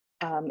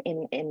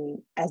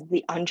in as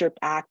the UNDRIP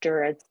Act,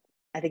 or as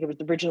I think it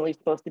was originally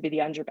supposed to be the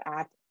UNDRIP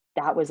Act.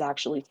 That was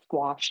actually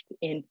squashed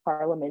in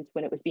Parliament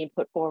when it was being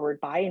put forward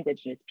by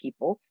Indigenous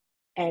people.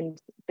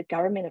 And the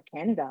government of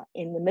Canada,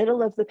 in the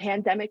middle of the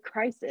pandemic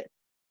crisis,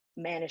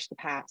 managed to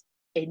pass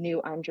a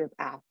new UNDRIP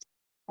Act.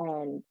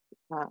 And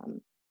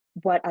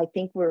what I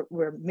think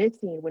we're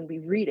missing when we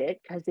read it,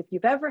 because if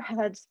you've ever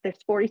had,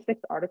 there's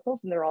 46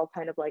 articles, and they're all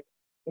kind of like,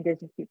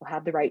 Indigenous people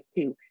have the right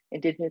to,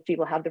 Indigenous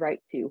people have the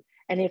right to.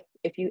 And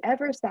if you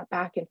ever sat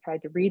back and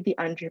tried to read the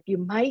UNDRIP, you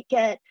might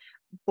get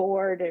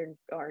bored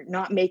or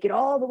not make it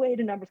all the way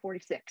to number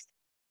 46.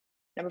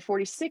 Number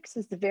 46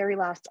 is the very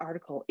last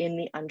article in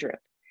the UNDRIP.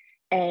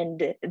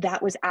 And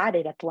that was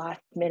added at the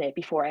last minute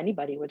before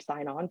anybody would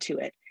sign on to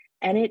it.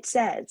 And it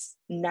says,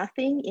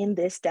 nothing in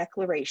this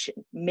declaration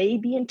may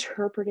be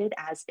interpreted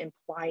as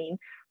implying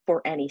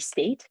for any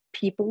state,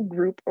 people,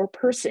 group, or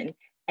person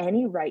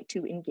any right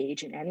to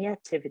engage in any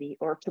activity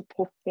or to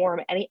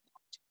perform any act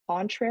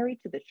contrary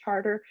to the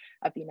Charter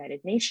of the United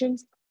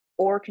Nations,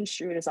 or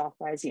construed as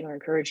authorizing or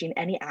encouraging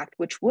any act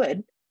which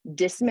would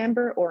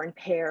dismember or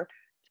impair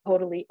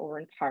totally or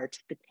in part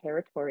the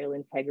territorial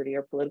integrity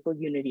or political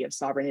unity of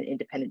sovereign and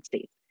independent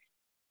states.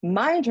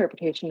 My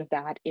interpretation of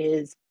that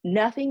is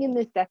nothing in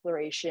this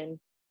declaration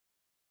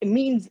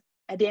means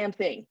a damn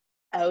thing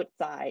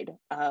outside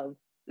of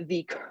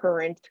the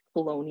current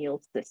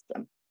colonial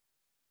system.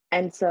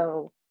 And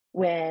so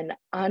when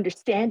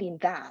understanding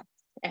that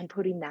and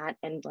putting that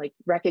and like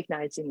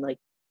recognizing like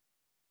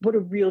what a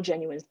real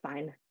genuine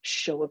sign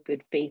show of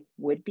good faith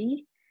would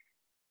be,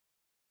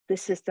 the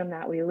system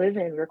that we live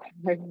in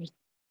requires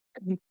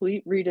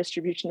complete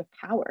redistribution of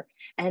power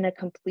and a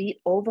complete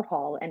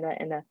overhaul and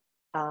a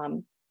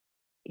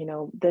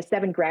the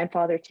 7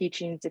 grandfather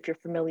teachings, if you're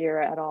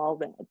familiar at all,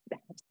 that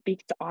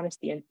speaks to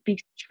honesty and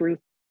speaks to truth.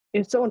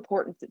 It's so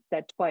important, it's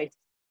said twice.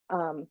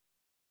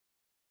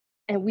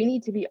 And we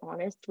need to be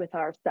honest with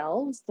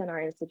ourselves and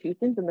our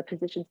institutions and the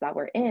positions that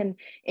we're in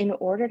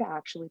order to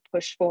actually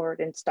push forward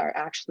and start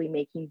actually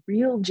making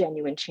real,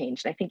 genuine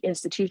change. And I think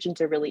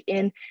institutions are really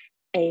in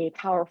a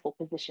powerful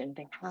position.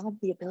 They have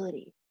the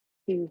ability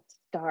to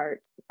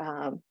start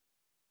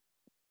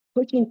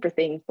pushing for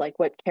things like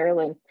what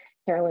Carolyn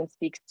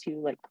speaks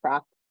to, like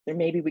craft, or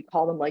maybe we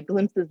call them like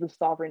glimpses of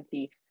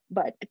sovereignty,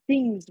 but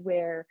things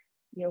where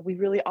we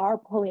really are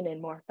pulling in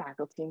more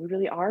faculty, and we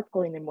really are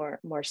pulling in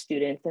more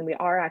students, and we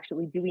are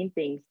actually doing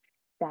things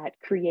that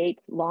create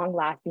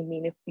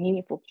long-lasting,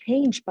 meaningful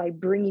change by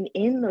bringing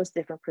in those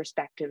different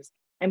perspectives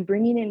and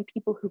bringing in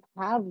people who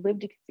have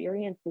lived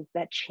experiences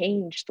that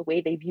change the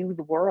way they view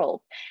the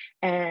world.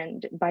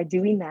 And by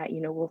doing that,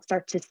 we'll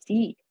start to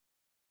see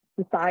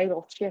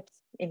societal shifts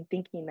in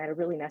thinking that are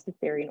really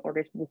necessary in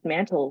order to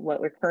dismantle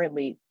what we're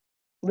currently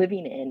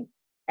living in.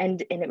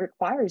 And it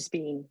requires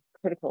being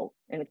critical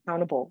and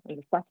accountable and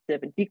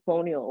reflective and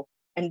decolonial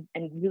and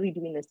really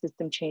doing the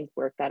system change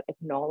work that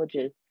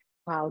acknowledges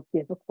how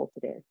difficult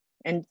it is.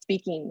 And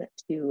speaking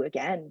to,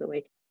 again, the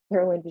way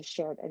Carolyn just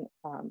shared and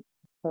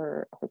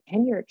her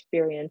tenure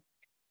experience,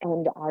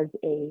 And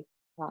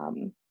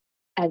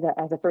as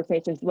a First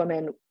Nations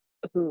woman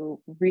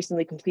who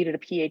recently completed a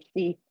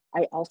PhD,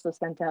 I also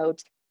sent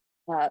out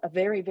a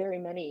very, very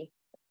many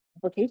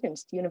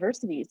applications to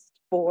universities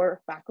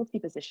for faculty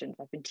positions.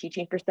 I've been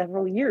teaching for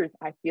several years.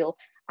 I feel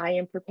I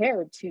am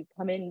prepared to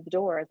come in the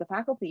door as a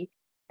faculty.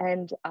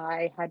 And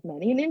I had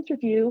many an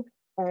interview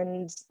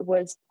and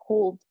was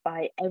told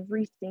by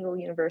every single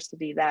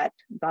university that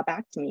got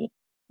back to me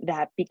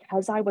that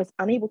because I was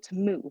unable to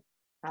move,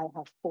 I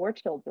have 4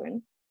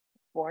 children,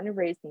 born and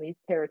raised in these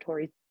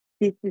territories,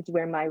 this is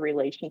where my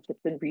relationships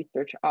and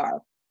research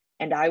are.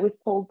 And I was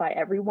told by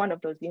every one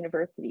of those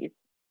universities,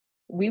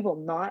 we will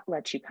not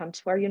let you come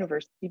to our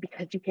university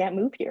because you can't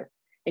move here.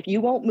 If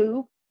you won't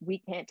move, we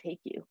can't take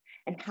you.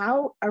 And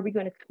how are we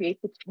going to create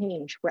the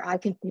change where I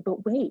can say,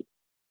 but wait,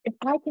 if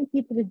I can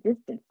teach at a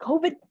distance,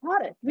 COVID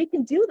taught us we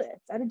can do this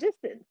at a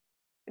distance.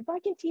 If I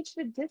can teach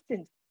at a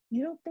distance,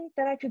 you don't think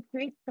that I could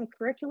create some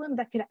curriculum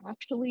that could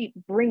actually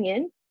bring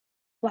in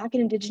Black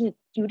and Indigenous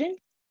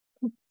students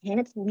who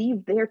can't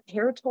leave their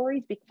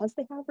territories because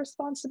they have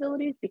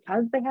responsibilities,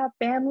 because they have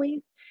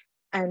families,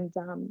 and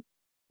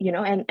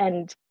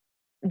and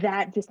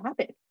that just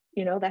happened.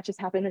 That just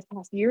happened this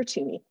past year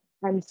to me,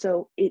 and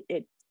so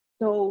it's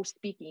so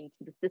speaking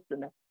to the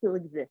system that still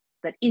exists,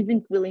 that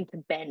isn't willing to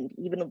bend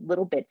even a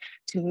little bit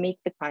to make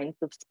the kinds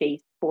of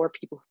space for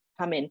people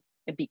who come in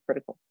and be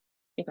critical.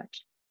 Thank you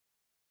much.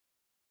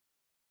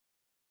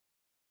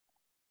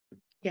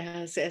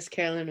 Yes, as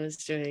Carolyn was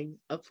doing,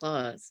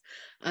 applause.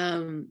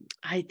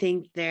 I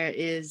think there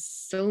is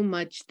so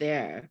much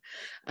there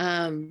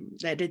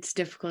that it's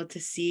difficult to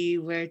see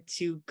where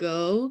to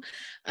go.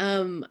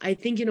 I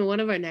think,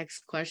 one of our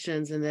next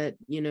questions, and that,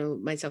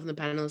 myself and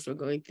the panelists were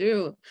going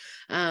through,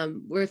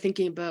 we're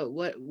thinking about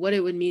what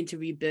it would mean to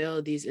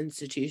rebuild these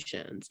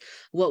institutions.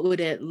 What would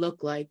it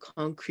look like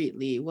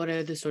concretely? What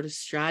are the sort of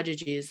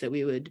strategies that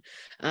we would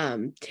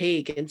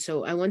take? And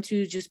so I want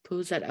to just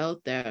pose that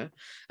out there.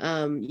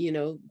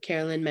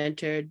 Carolyn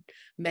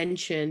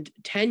mentioned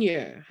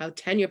tenure, how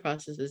tenure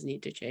processes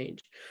need to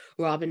change.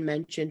 Robin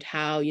mentioned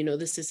how,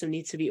 the system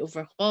needs to be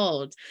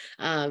overhauled,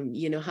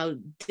 how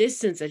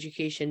distance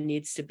education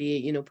needs to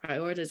be,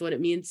 prioritized, what it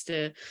means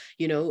to,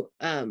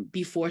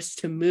 be forced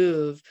to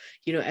move,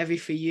 every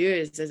few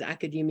years as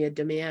academia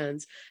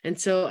demands. And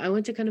so I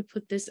want to kind of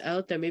put this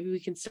out there. Maybe we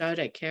can start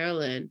at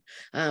Carolyn,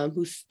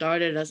 who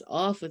started us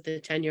off with the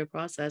tenure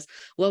process.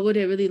 What would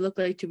it really look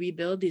like to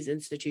rebuild these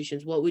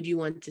institutions? What would you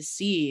want to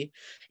see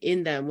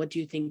in them? What do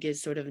you think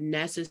is sort of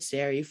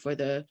necessary for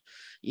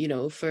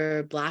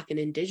for Black and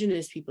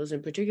Indigenous peoples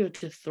in particular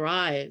to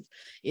thrive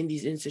in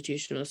these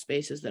institutional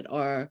spaces that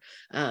are,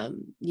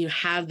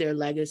 have their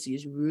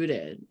legacies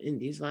rooted in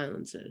these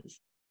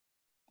violences?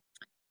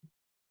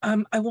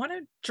 I want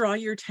to draw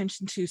your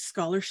attention to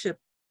scholarship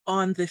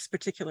on this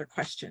particular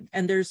question.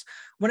 And there's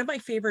one of my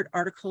favorite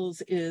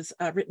articles is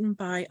written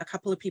by a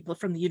couple of people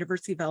from the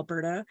University of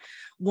Alberta.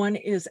 One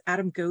is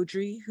Adam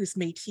Gaudry, who's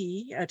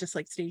Métis, just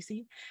like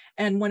Stacey,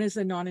 and one is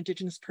a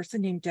non-Indigenous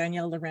person named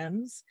Danielle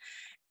Lorenz.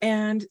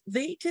 And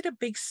they did a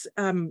big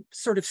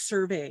sort of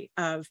survey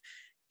of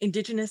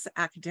Indigenous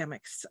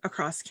academics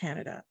across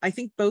Canada. I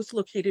think both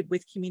located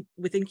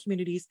within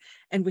communities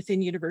and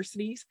within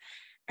universities.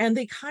 And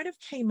they kind of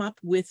came up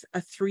with a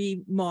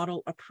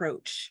 3-model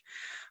approach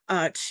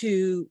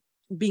to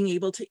being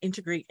able to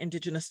integrate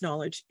Indigenous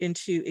knowledge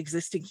into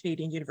existing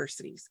Canadian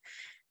universities.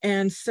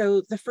 And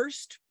so the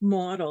first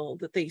model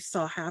that they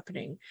saw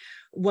happening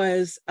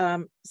was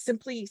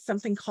simply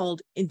something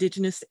called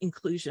Indigenous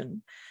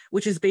inclusion,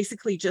 which is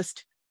basically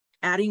just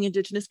adding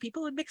Indigenous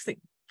people and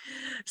mixing.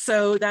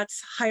 So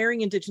that's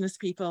hiring Indigenous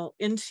people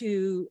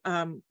into,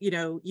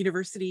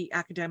 university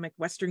academic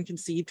Western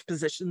conceived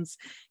positions,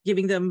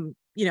 giving them,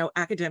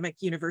 academic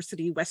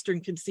university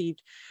Western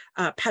conceived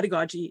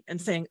pedagogy and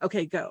saying,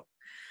 okay, go.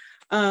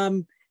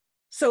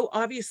 So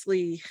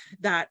obviously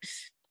that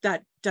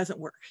doesn't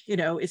work.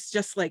 It's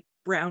just like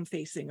brown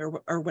facing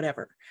or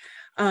whatever.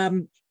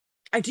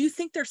 I do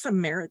think there's some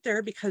merit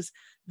there because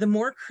the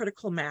more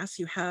critical mass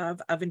you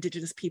have of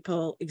Indigenous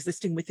people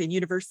existing within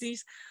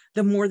universities,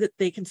 the more that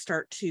they can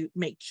start to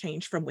make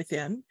change from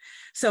within.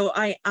 So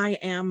I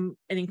am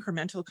an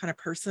incremental kind of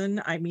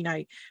person. I mean,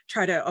 I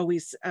try to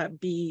always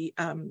be,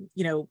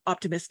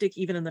 optimistic,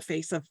 even in the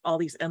face of all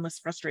these endless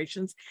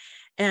frustrations.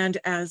 And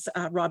as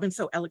Robin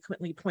so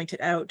eloquently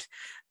pointed out,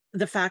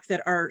 the fact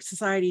that our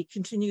society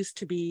continues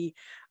to be,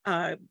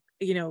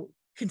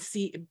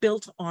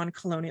 built on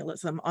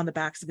colonialism on the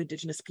backs of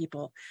Indigenous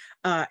people,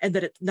 and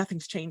that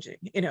nothing's changing,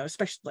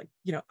 especially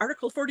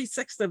Article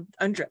 46 of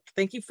UNDRIP.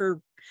 Thank you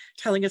for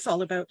telling us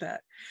all about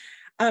that.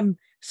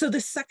 So the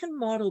second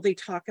model they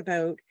talk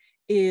about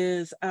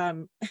is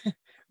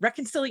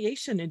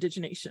reconciliation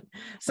indigenation.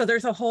 So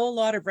there's a whole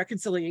lot of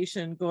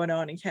reconciliation going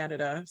on in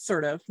Canada,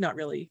 sort of, not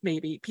really,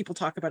 maybe. People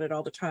talk about it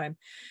all the time.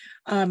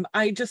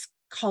 I just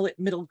call it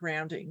middle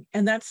grounding,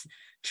 and that's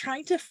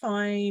trying to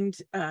find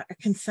a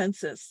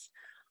consensus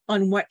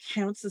on what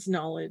counts as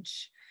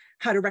knowledge,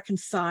 how to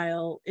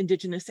reconcile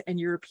Indigenous and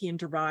European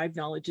derived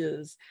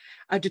knowledges,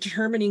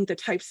 determining the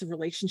types of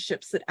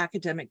relationships that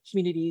academic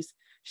communities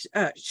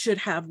should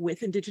have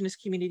with Indigenous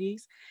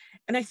communities.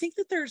 And I think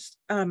that there's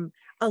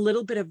a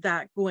little bit of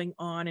that going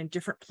on in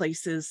different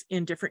places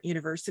in different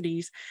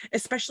universities,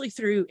 especially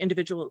through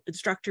individual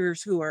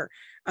instructors who are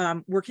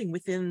working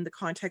within the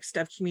context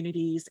of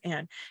communities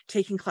and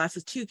taking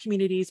classes to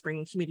communities,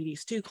 bringing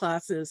communities to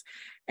classes,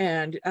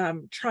 and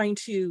trying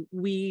to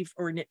weave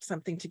or knit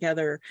something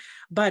together.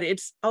 But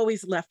it's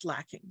always left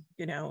lacking,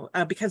 you know,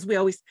 because we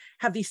always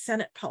have these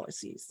Senate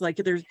policies. Like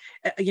there's,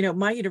 you know,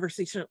 my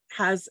university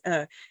has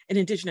an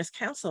Indigenous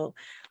council,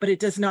 but it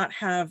does not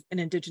have an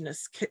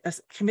Indigenous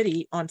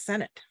committee on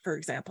Senate, for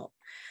example.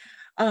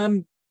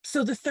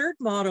 So the third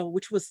model,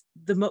 which was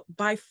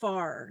by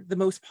far the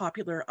most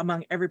popular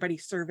among everybody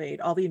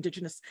surveyed, all the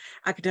Indigenous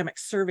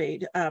academics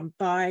surveyed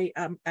by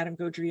Adam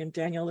Gaudry and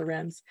Daniel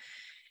Lorenz,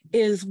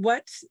 is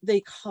what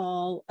they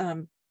call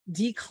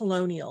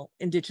decolonial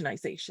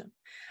indigenization.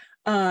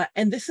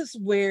 And this is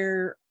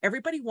where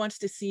everybody wants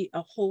to see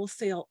a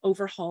wholesale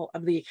overhaul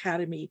of the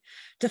academy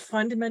to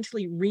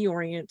fundamentally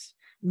reorient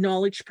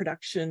knowledge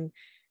production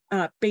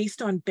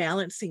based on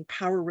balancing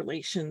power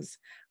relations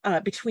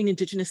between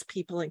Indigenous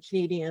people and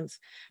Canadians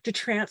to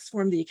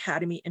transform the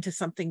academy into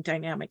something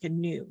dynamic and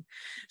new.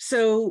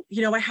 So,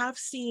 you know, I have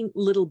seen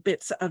little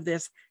bits of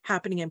this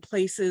happening in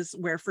places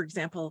where, for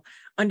example,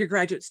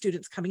 undergraduate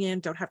students coming in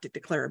don't have to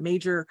declare a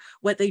major.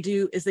 What they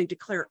do is they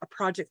declare a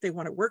project they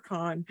want to work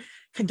on,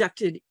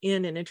 conducted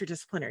in an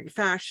interdisciplinary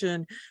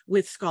fashion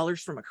with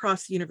scholars from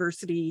across the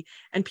university,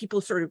 and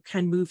people sort of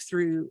can move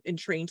through and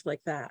train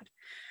like that.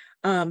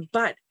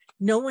 But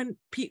no one,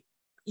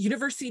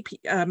 university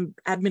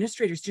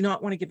administrators do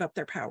not want to give up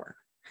their power.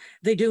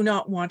 They do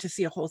not want to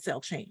see a wholesale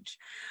change.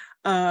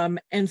 And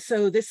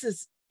so this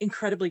is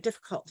incredibly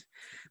difficult.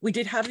 We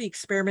did have the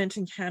experiment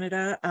in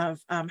Canada of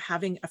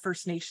having a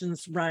First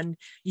Nations run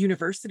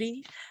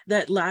university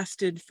that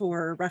lasted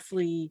for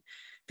roughly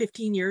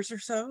 15 years or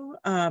so.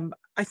 I'm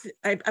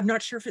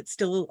not sure if it's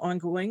still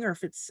ongoing or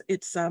if it's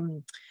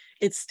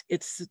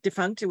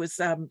defunct. It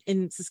was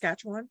in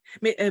Saskatchewan.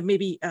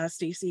 Maybe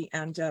Stacey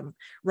and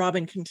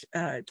Robin can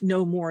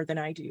know more than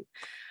I do.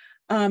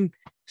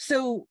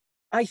 So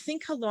I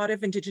think a lot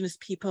of Indigenous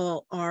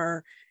people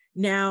are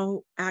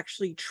now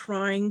actually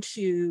trying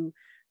to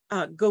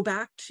go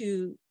back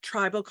to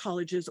tribal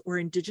colleges or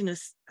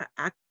Indigenous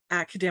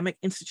academic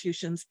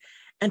institutions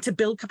and to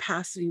build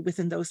capacity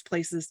within those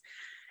places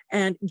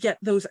and get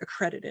those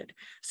accredited.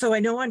 So I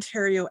know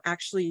Ontario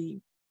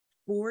actually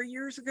 4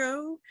 years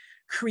ago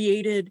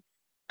created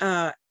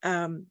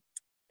an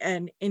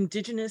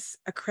Indigenous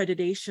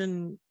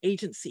accreditation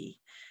agency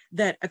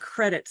that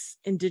accredits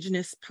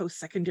Indigenous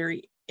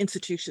post-secondary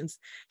institutions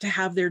to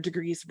have their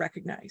degrees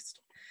recognized.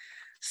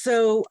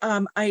 So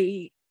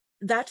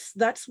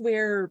that's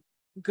where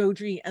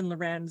Gaudry and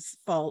Lorenz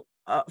fall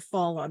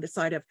on the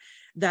side of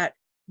that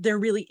there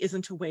really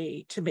isn't a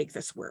way to make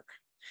this work.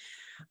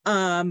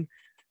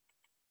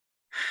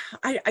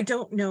 I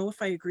don't know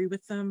if I agree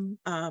with them.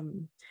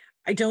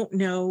 I don't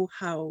know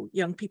how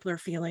young people are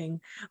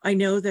feeling. I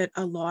know that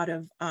a lot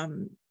of,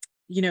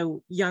 you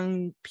know,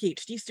 young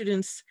PhD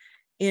students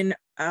in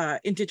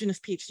Indigenous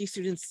PhD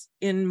students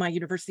in my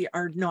university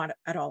are not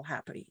at all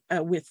happy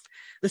with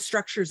the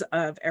structures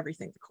of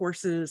everything, the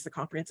courses, the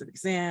comprehensive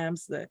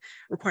exams, the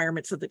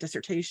requirements of the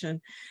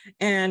dissertation.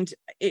 And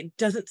it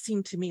doesn't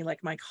seem to me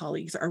like my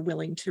colleagues are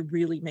willing to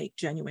really make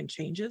genuine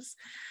changes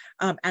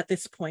at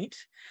this point.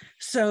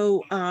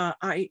 So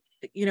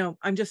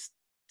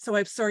So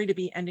I'm sorry to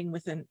be ending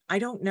with an, I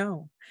don't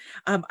know.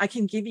 I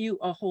can give you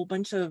a whole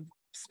bunch of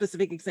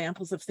specific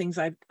examples of things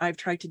I've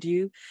tried to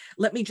do.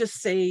 Let me just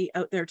say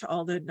out there to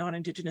all the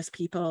non-Indigenous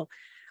people,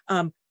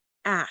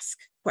 ask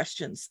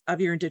questions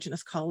of your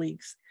Indigenous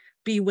colleagues.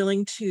 Be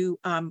willing to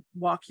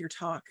walk your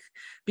talk.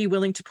 Be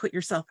willing to put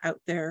yourself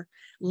out there.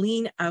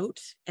 Lean out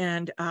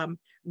and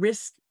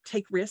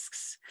take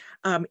risks.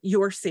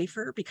 You're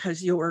safer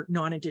because you're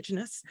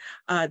non-Indigenous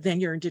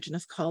than your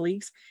Indigenous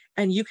colleagues,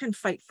 and you can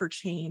fight for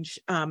change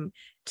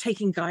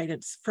taking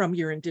guidance from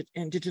your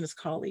Indigenous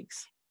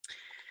colleagues.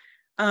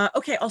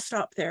 Okay, I'll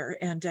stop there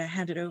and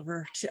hand it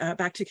over to,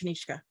 back to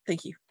Kanishka.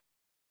 Thank you.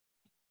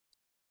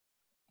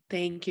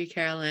 Thank you,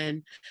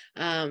 Carolyn.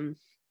 I'm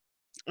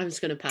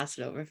just going to pass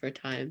it over for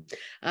time.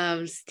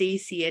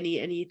 Stacey,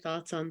 any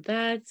thoughts on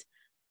that?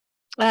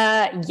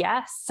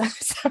 Yes.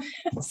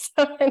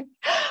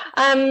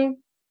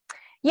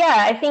 Yeah,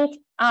 I think,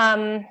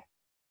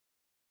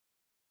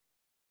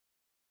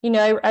 you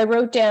know, I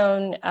wrote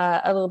down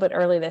a little bit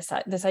early this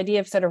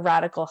idea of sort of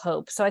radical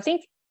hope. So I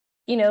think,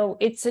 you know,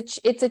 it's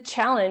a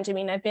challenge. I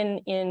mean, I've been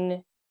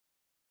in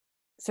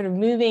sort of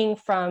moving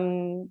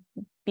from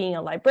being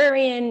a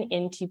librarian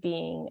into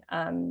being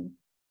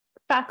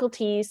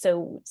faculty,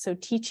 so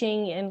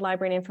teaching in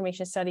library and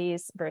information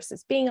studies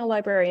versus being a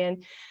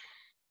librarian.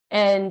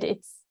 And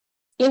it's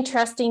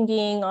interesting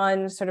being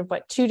on sort of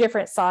two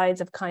different sides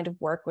of kind of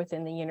work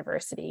within the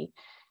university.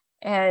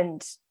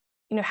 And,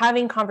 you know,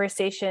 having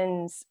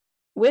conversations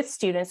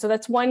students. So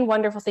that's one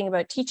wonderful thing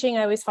about teaching,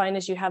 I always find,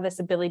 is you have this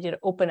ability to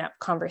open up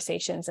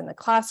conversations in the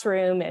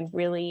classroom and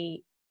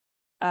really,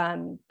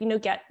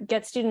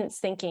 get students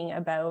thinking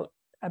about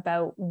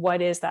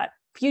what is that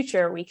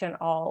future we can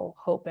all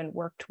hope and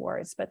work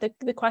towards. But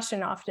the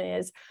question often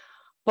is,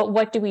 but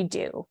what do we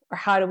do, or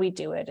how do we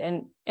do it?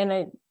 And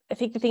I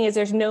think the thing is,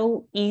 there's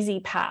no easy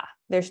path.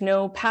 There's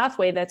no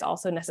pathway that's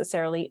also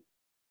necessarily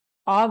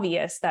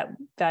obvious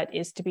that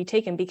is to be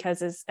taken,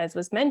 because as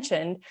was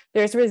mentioned,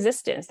 there's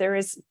resistance. There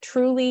is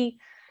truly,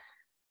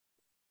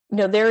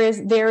 there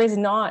is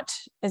not,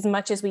 as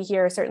much as we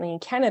hear certainly in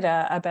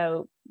Canada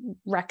about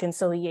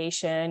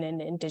reconciliation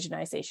and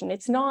indigenization,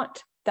 it's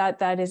not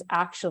that is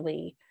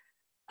actually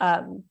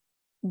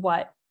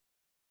what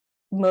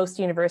most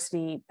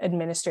university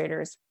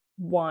administrators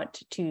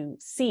want to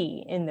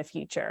see in the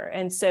future.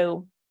 And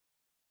so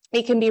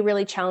it can be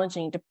really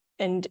challenging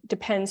and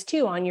depends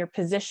too on your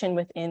position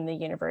within the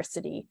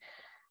university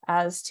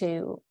as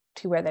to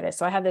where that is.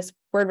 So I have this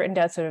word written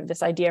down, sort of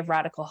this idea of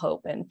radical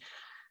hope. And,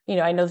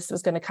 I know this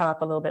was going to come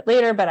up a little bit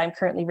later, but I'm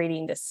currently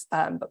reading this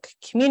book,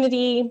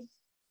 Community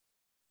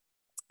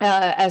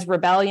as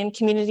Rebellion,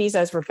 Communities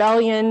as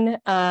Rebellion,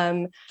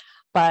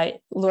 by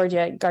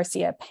Lourdes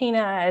Garcia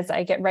Pena, as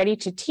I get ready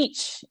to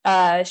teach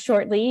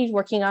shortly,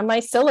 working on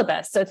my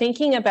syllabus. So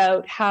thinking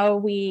about how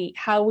we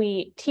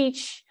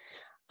teach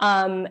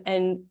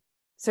and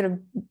sort of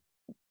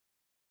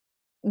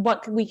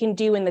what we can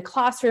do in the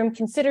classroom,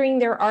 considering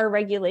there are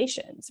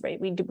regulations, right?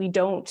 We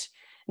don't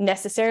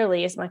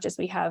necessarily, as much as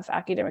we have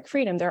academic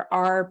freedom, there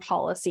are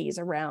policies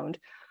around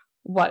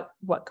what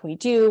can we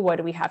do? What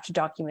do we have to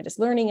document as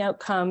learning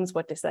outcomes?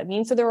 What does that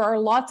mean? So there are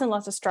lots and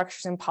lots of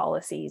structures and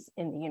policies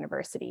in the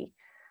university,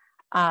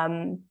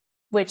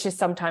 which is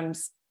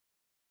sometimes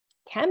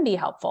can be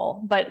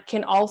helpful, but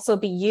can also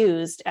be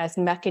used as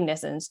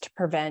mechanisms to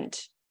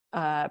prevent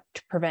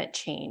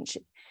change.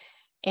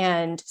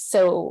 And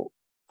so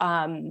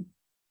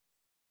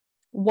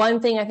one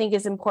thing I think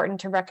is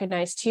important to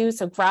recognize too,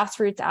 so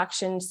grassroots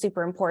action is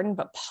super important,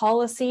 but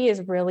policy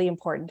is really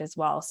important as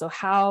well. So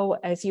how,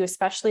 as you,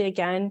 especially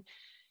again,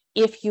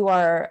 if you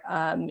are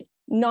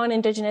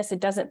non-Indigenous,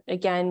 it doesn't,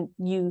 again,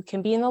 you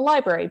can be in the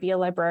library, be a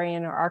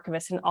librarian or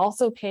archivist, and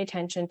also pay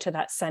attention to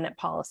that Senate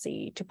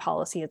policy, to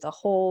policy as a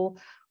whole.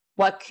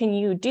 What can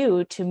you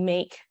do to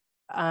make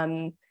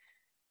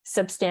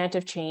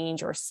substantive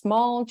change or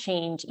small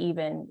change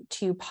even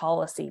to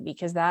policy,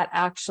 because that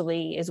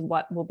actually is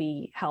what will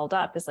be held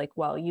up, is like,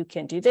 well, you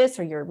can do this,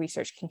 or your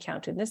research can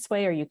count in this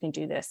way, or you can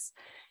do this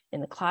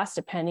in the class,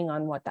 depending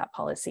on what that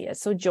policy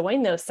is. So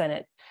join those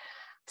Senate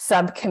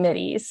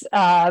subcommittees.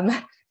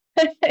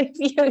 If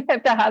you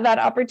have to have that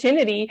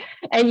opportunity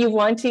and you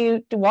want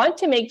to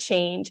make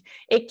change,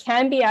 it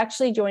can be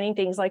actually joining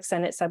things like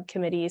Senate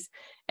subcommittees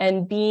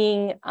and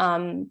being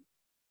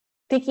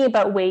thinking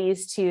about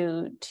ways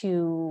to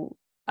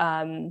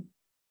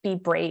be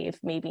brave,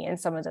 maybe in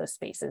some of those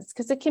spaces,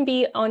 because it can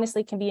be,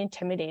 honestly, can be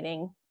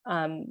intimidating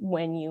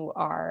when you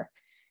are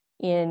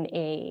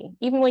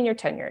even when you're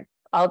tenured.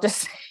 I'll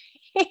just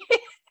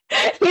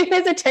even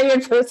as a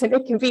tenured person,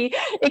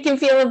 it can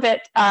feel a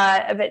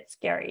bit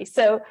scary.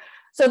 So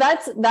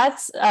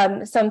that's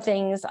some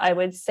things I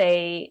would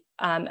say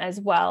as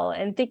well.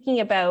 And thinking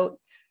about,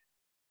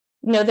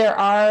 there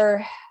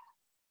are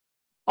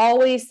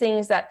always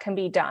things that can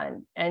be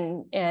done,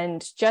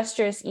 and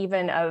gestures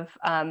even of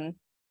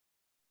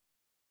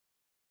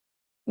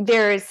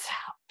there's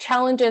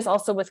challenges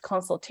also with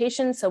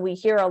consultation. So we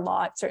hear a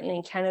lot, certainly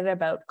in Canada,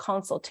 about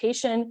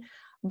consultation,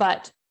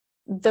 but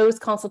those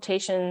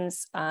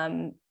consultations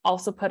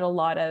also put a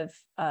lot of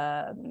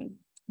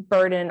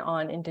burden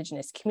on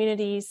Indigenous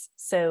communities.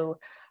 So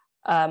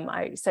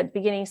I said at the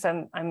beginning,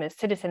 I'm a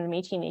citizen of the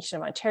Métis Nation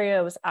of Ontario.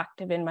 I was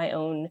active in my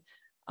own,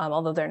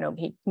 although there are no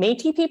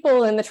Métis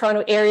people in the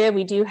Toronto area,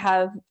 we do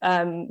have,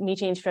 Métis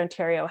Nation of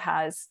Ontario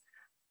has,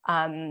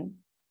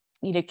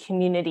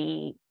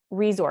 community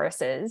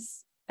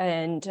resources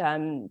and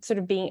sort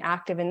of being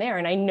active in there.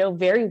 And I know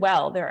very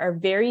well, there are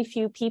very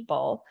few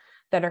people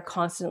that are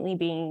constantly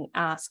being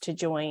asked to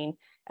join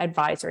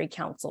advisory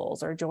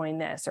councils or join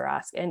this or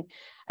ask.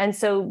 And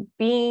so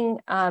being,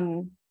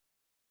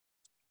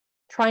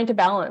 trying to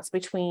balance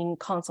between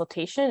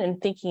consultation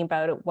and thinking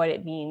about it, what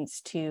it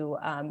means to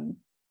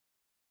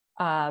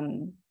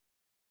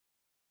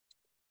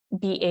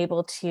be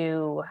able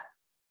to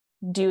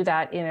do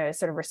that in a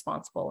sort of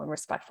responsible and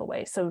respectful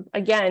way. So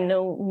again,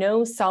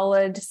 no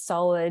solid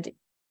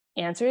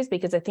answers,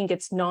 because I think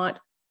it's not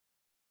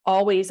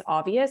always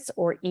obvious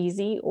or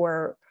easy,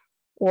 or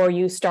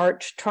you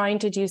start trying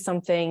to do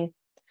something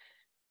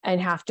and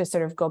have to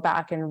sort of go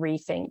back and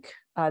rethink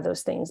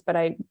those things. But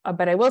I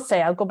will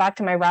say, I'll go back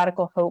to my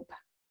radical hope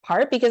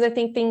part, because I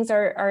think things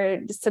are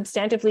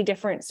substantively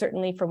different,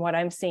 certainly from what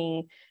I'm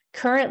seeing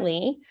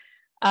currently,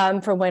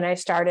 from when I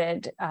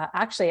started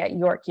actually at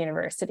York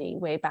University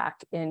way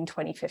back in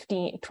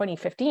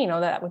 2015, oh,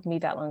 that wouldn't be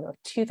that long ago,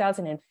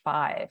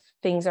 2005.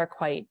 Things are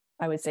quite,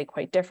 I would say,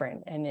 quite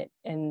different.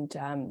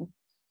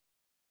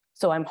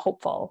 So I'm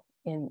hopeful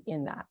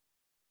in that.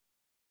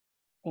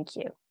 Thank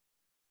you.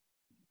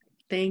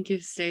 Thank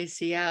you,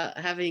 Stacey. Yeah,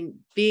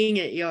 being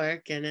at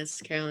York, and as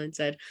Carolyn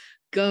said,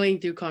 going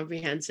through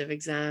comprehensive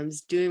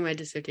exams, doing my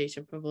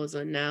dissertation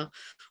proposal, and now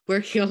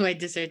working on my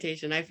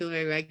dissertation, I feel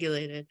very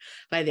regulated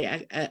by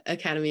the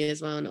academy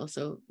as well, and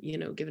also,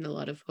 given a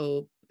lot of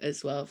hope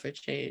as well for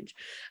change.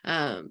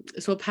 So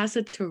I'll pass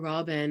it to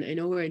Robin. I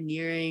know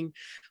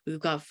we've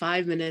got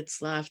 5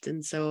 minutes left,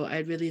 and so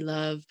I'd really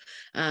love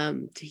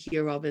to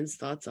hear Robin's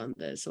thoughts on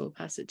this. So I'll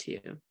pass it to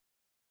you.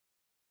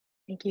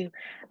 Thank you.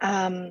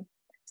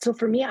 So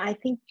for me, I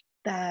think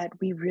that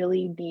we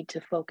really need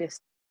to focus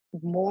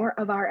more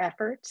of our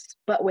efforts,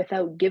 but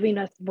without giving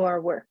us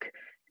more work,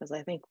 because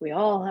I think we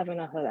all have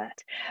enough of that.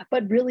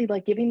 But really,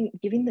 like giving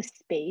the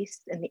space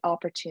and the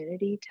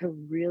opportunity to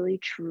really,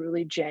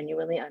 truly,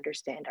 genuinely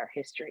understand our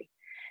history,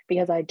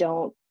 because I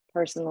don't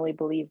personally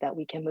believe that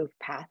we can move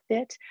past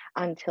it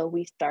until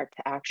we start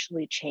to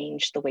actually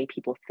change the way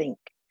people think.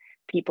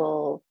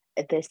 People,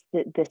 this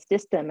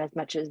system, as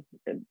much as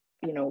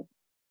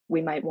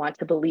we might want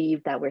to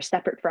believe that we're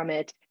separate from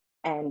it,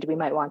 and we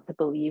might want to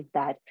believe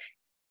that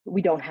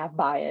we don't have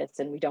bias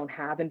and we don't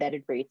have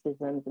embedded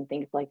racisms and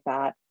things like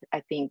that.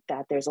 I think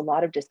that there's a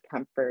lot of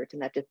discomfort,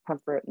 and that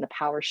discomfort and the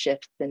power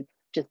shifts and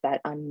just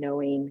that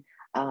unknowing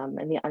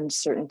and the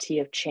uncertainty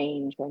of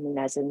change. I mean,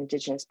 as an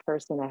Indigenous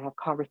person, I have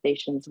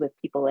conversations with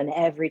people, and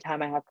every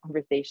time I have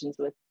conversations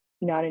with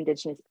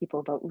non-Indigenous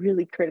people about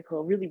really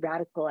critical, really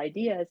radical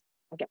ideas,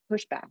 I get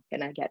pushback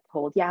and I get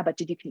told, yeah, but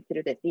did you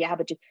consider this? Yeah,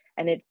 but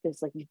and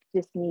it's like, you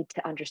just need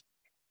to understand.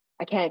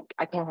 I can't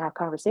have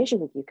conversations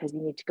with you because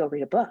you need to go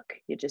read a book.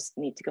 You just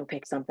need to go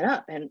pick something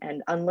up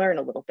and unlearn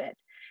a little bit.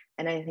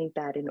 And I think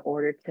that in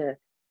order to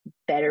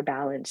better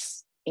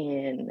balance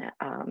in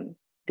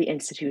the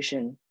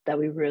institution, that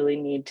we really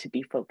need to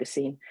be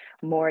focusing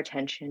more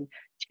attention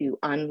to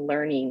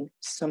unlearning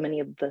so many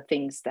of the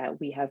things that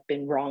we have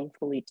been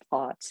wrongfully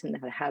taught and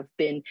that have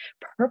been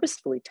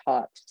purposefully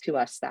taught to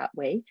us that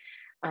way,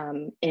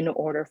 in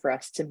order for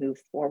us to move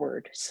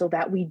forward, so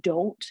that we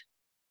don't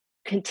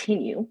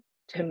continue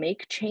to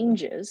make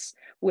changes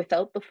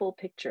without the full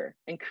picture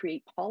and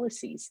create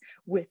policies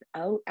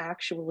without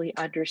actually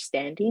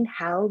understanding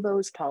how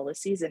those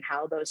policies and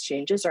how those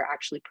changes are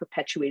actually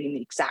perpetuating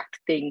the exact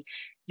thing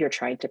you're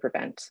trying to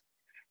prevent.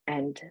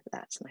 And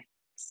that's my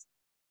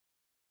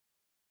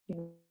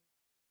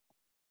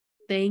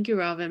Thank you,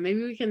 Robin.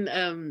 Maybe we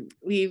can,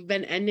 we've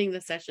been ending the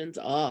sessions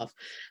off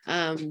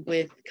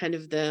with kind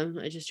of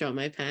I just dropped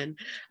my pen,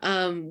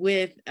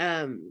 with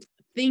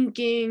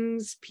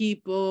thinkings,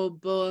 people,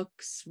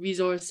 books,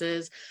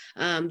 resources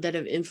that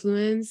have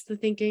influenced the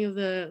thinking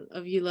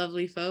of you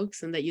lovely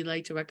folks and that you'd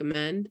like to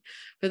recommend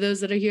for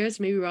those that are here.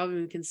 So maybe,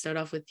 Robin, we can start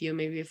off with you.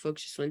 Maybe if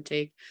folks just want to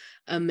take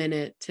a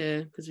minute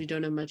because we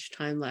don't have much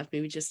time left,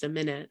 maybe just a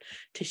minute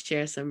to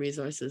share some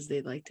resources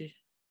they'd like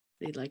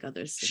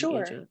others to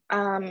engage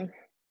with.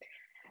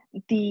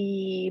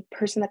 The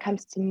person that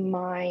comes to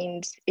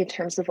mind in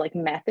terms of like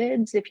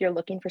methods, if you're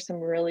looking for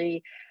some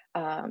really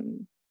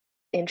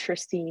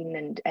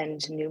interesting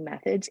and new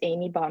methods,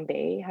 Amy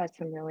Bombay has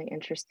some really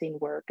interesting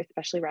work,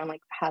 especially around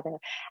like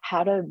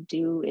how to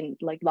do in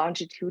like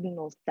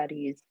longitudinal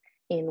studies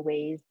in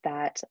ways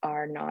that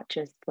are not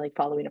just like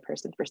following a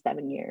person for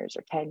 7 years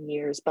or 10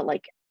 years, but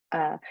like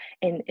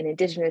an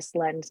Indigenous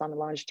lens on a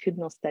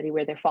longitudinal study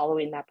where they're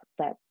following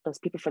those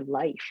people for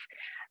life.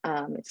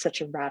 It's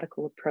such a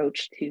radical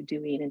approach to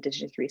doing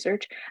Indigenous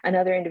research.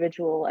 Another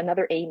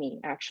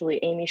Amy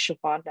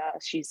Shawanda,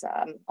 she's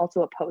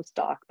also a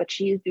postdoc, but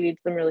she is doing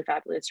some really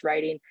fabulous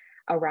writing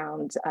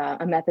around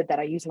a method that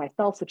I use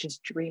myself, which is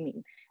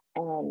dreaming.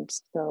 And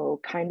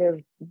so kind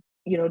of,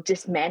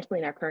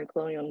 dismantling our current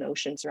colonial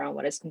notions around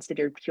what is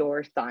considered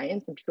pure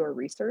science and pure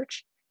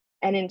research.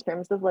 And in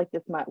terms of like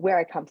where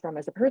I come from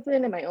as a person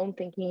and my own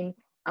thinking,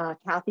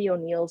 Kathy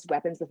O'Neill's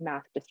Weapons of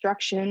Mass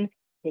Destruction,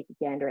 take a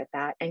gander at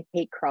that, and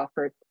Kate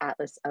Crawford's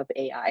Atlas of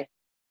AI.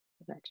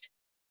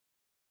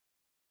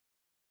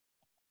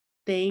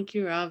 Thank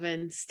you,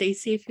 Robin.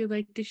 Stacey, if you'd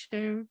like to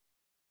share.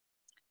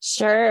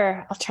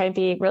 Sure, I'll try and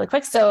be really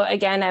quick. So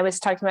again, I was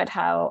talking about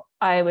how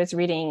I was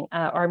reading,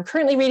 or I'm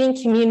currently reading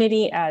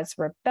Community as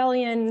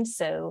Rebellion.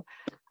 So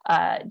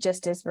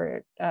just as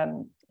we're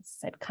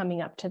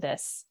coming up to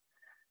this,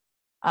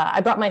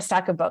 I brought my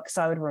stack of books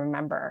so I would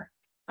remember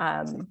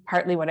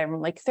partly what I'm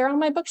like, they're on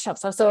my bookshelf.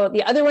 So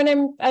the other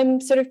one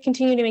I'm sort of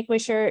continuing to make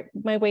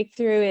my way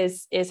through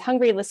is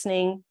Hungry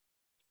Listening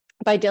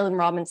by Dylan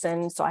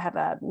Robinson. So I have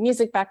a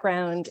music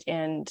background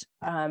and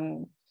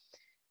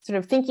sort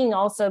of thinking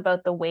also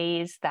about the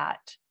ways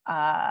that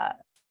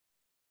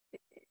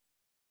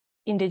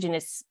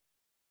Indigenous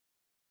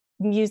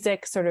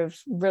music sort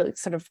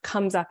of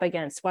comes up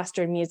against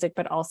Western music,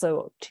 but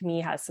also to me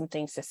has some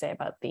things to say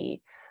about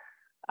the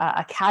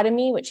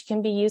academy, which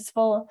can be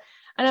useful.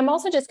 And I'm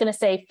also just going to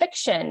say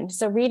fiction.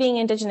 So reading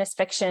Indigenous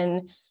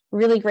fiction,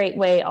 really great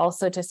way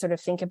also to sort of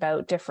think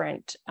about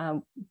different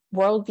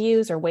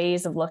worldviews or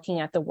ways of looking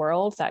at the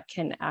world that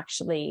can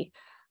actually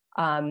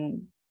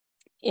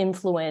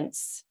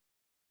influence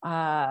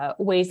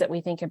ways that we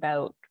think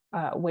about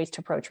ways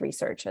to approach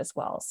research as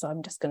well. So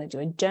I'm just going to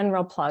do a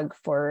general plug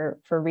for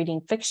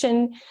reading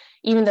fiction,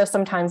 even though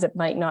sometimes it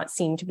might not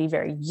seem to be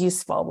very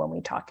useful when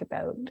we talk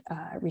about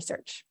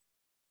research.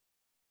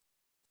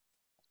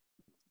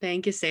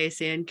 Thank you,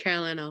 Stacey. And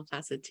Carolyn, I'll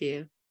pass it to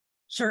you.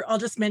 Sure, I'll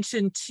just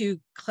mention two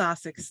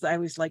classics. I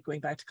always like going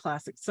back to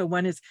classics. So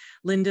one is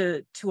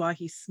Linda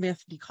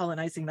Tuahi-Smith,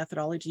 Decolonizing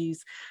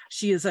Methodologies.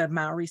 She is a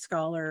Maori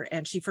scholar,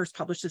 and she first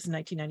published this in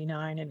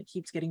 1999, and it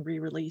keeps getting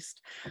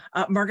re-released.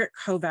 Margaret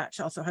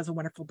Kovach also has a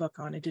wonderful book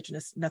on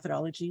Indigenous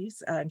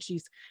methodologies, and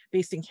she's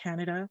based in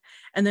Canada.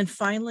 And then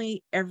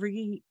finally,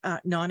 every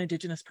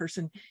non-Indigenous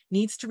person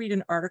needs to read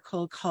an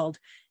article called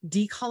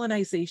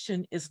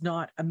Decolonization is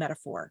Not a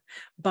Metaphor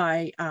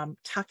by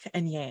Tuck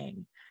and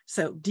Yang.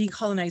 So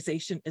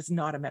decolonization is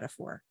not a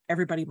metaphor.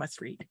 Everybody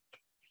must read.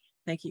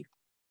 Thank you.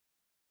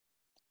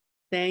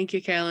 Thank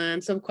you,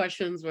 Carolyn. Some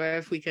questions were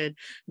if we could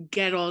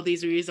get all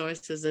these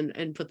resources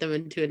and put them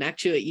into an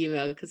actual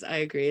email, because I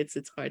agree it's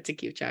hard to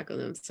keep track of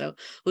them. So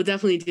we'll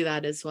definitely do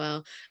that as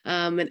well.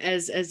 And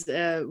as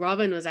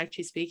Robin was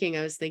actually speaking,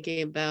 I was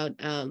thinking about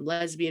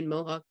lesbian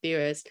Mohawk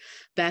theorist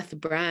Beth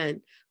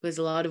Brandt, who has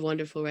a lot of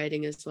wonderful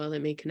writing as well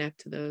that may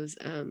connect to those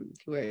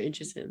who are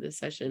interested in this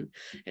session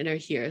and are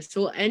here. So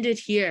we'll end it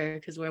here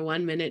because we're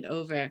 1 minute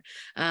over.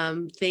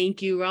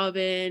 Thank you,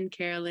 Robin,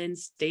 Carolyn,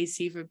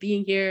 Stacey, for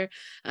being here.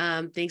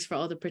 Thanks for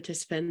all the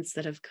participants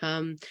that have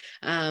come.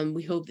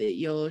 We hope that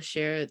you'll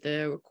share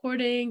the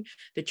recording.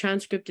 The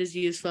transcript is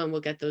useful, and we'll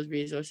get those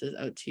resources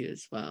out to you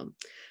as well.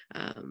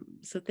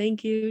 So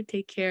thank you.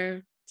 Take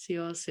care. See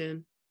you all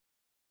soon.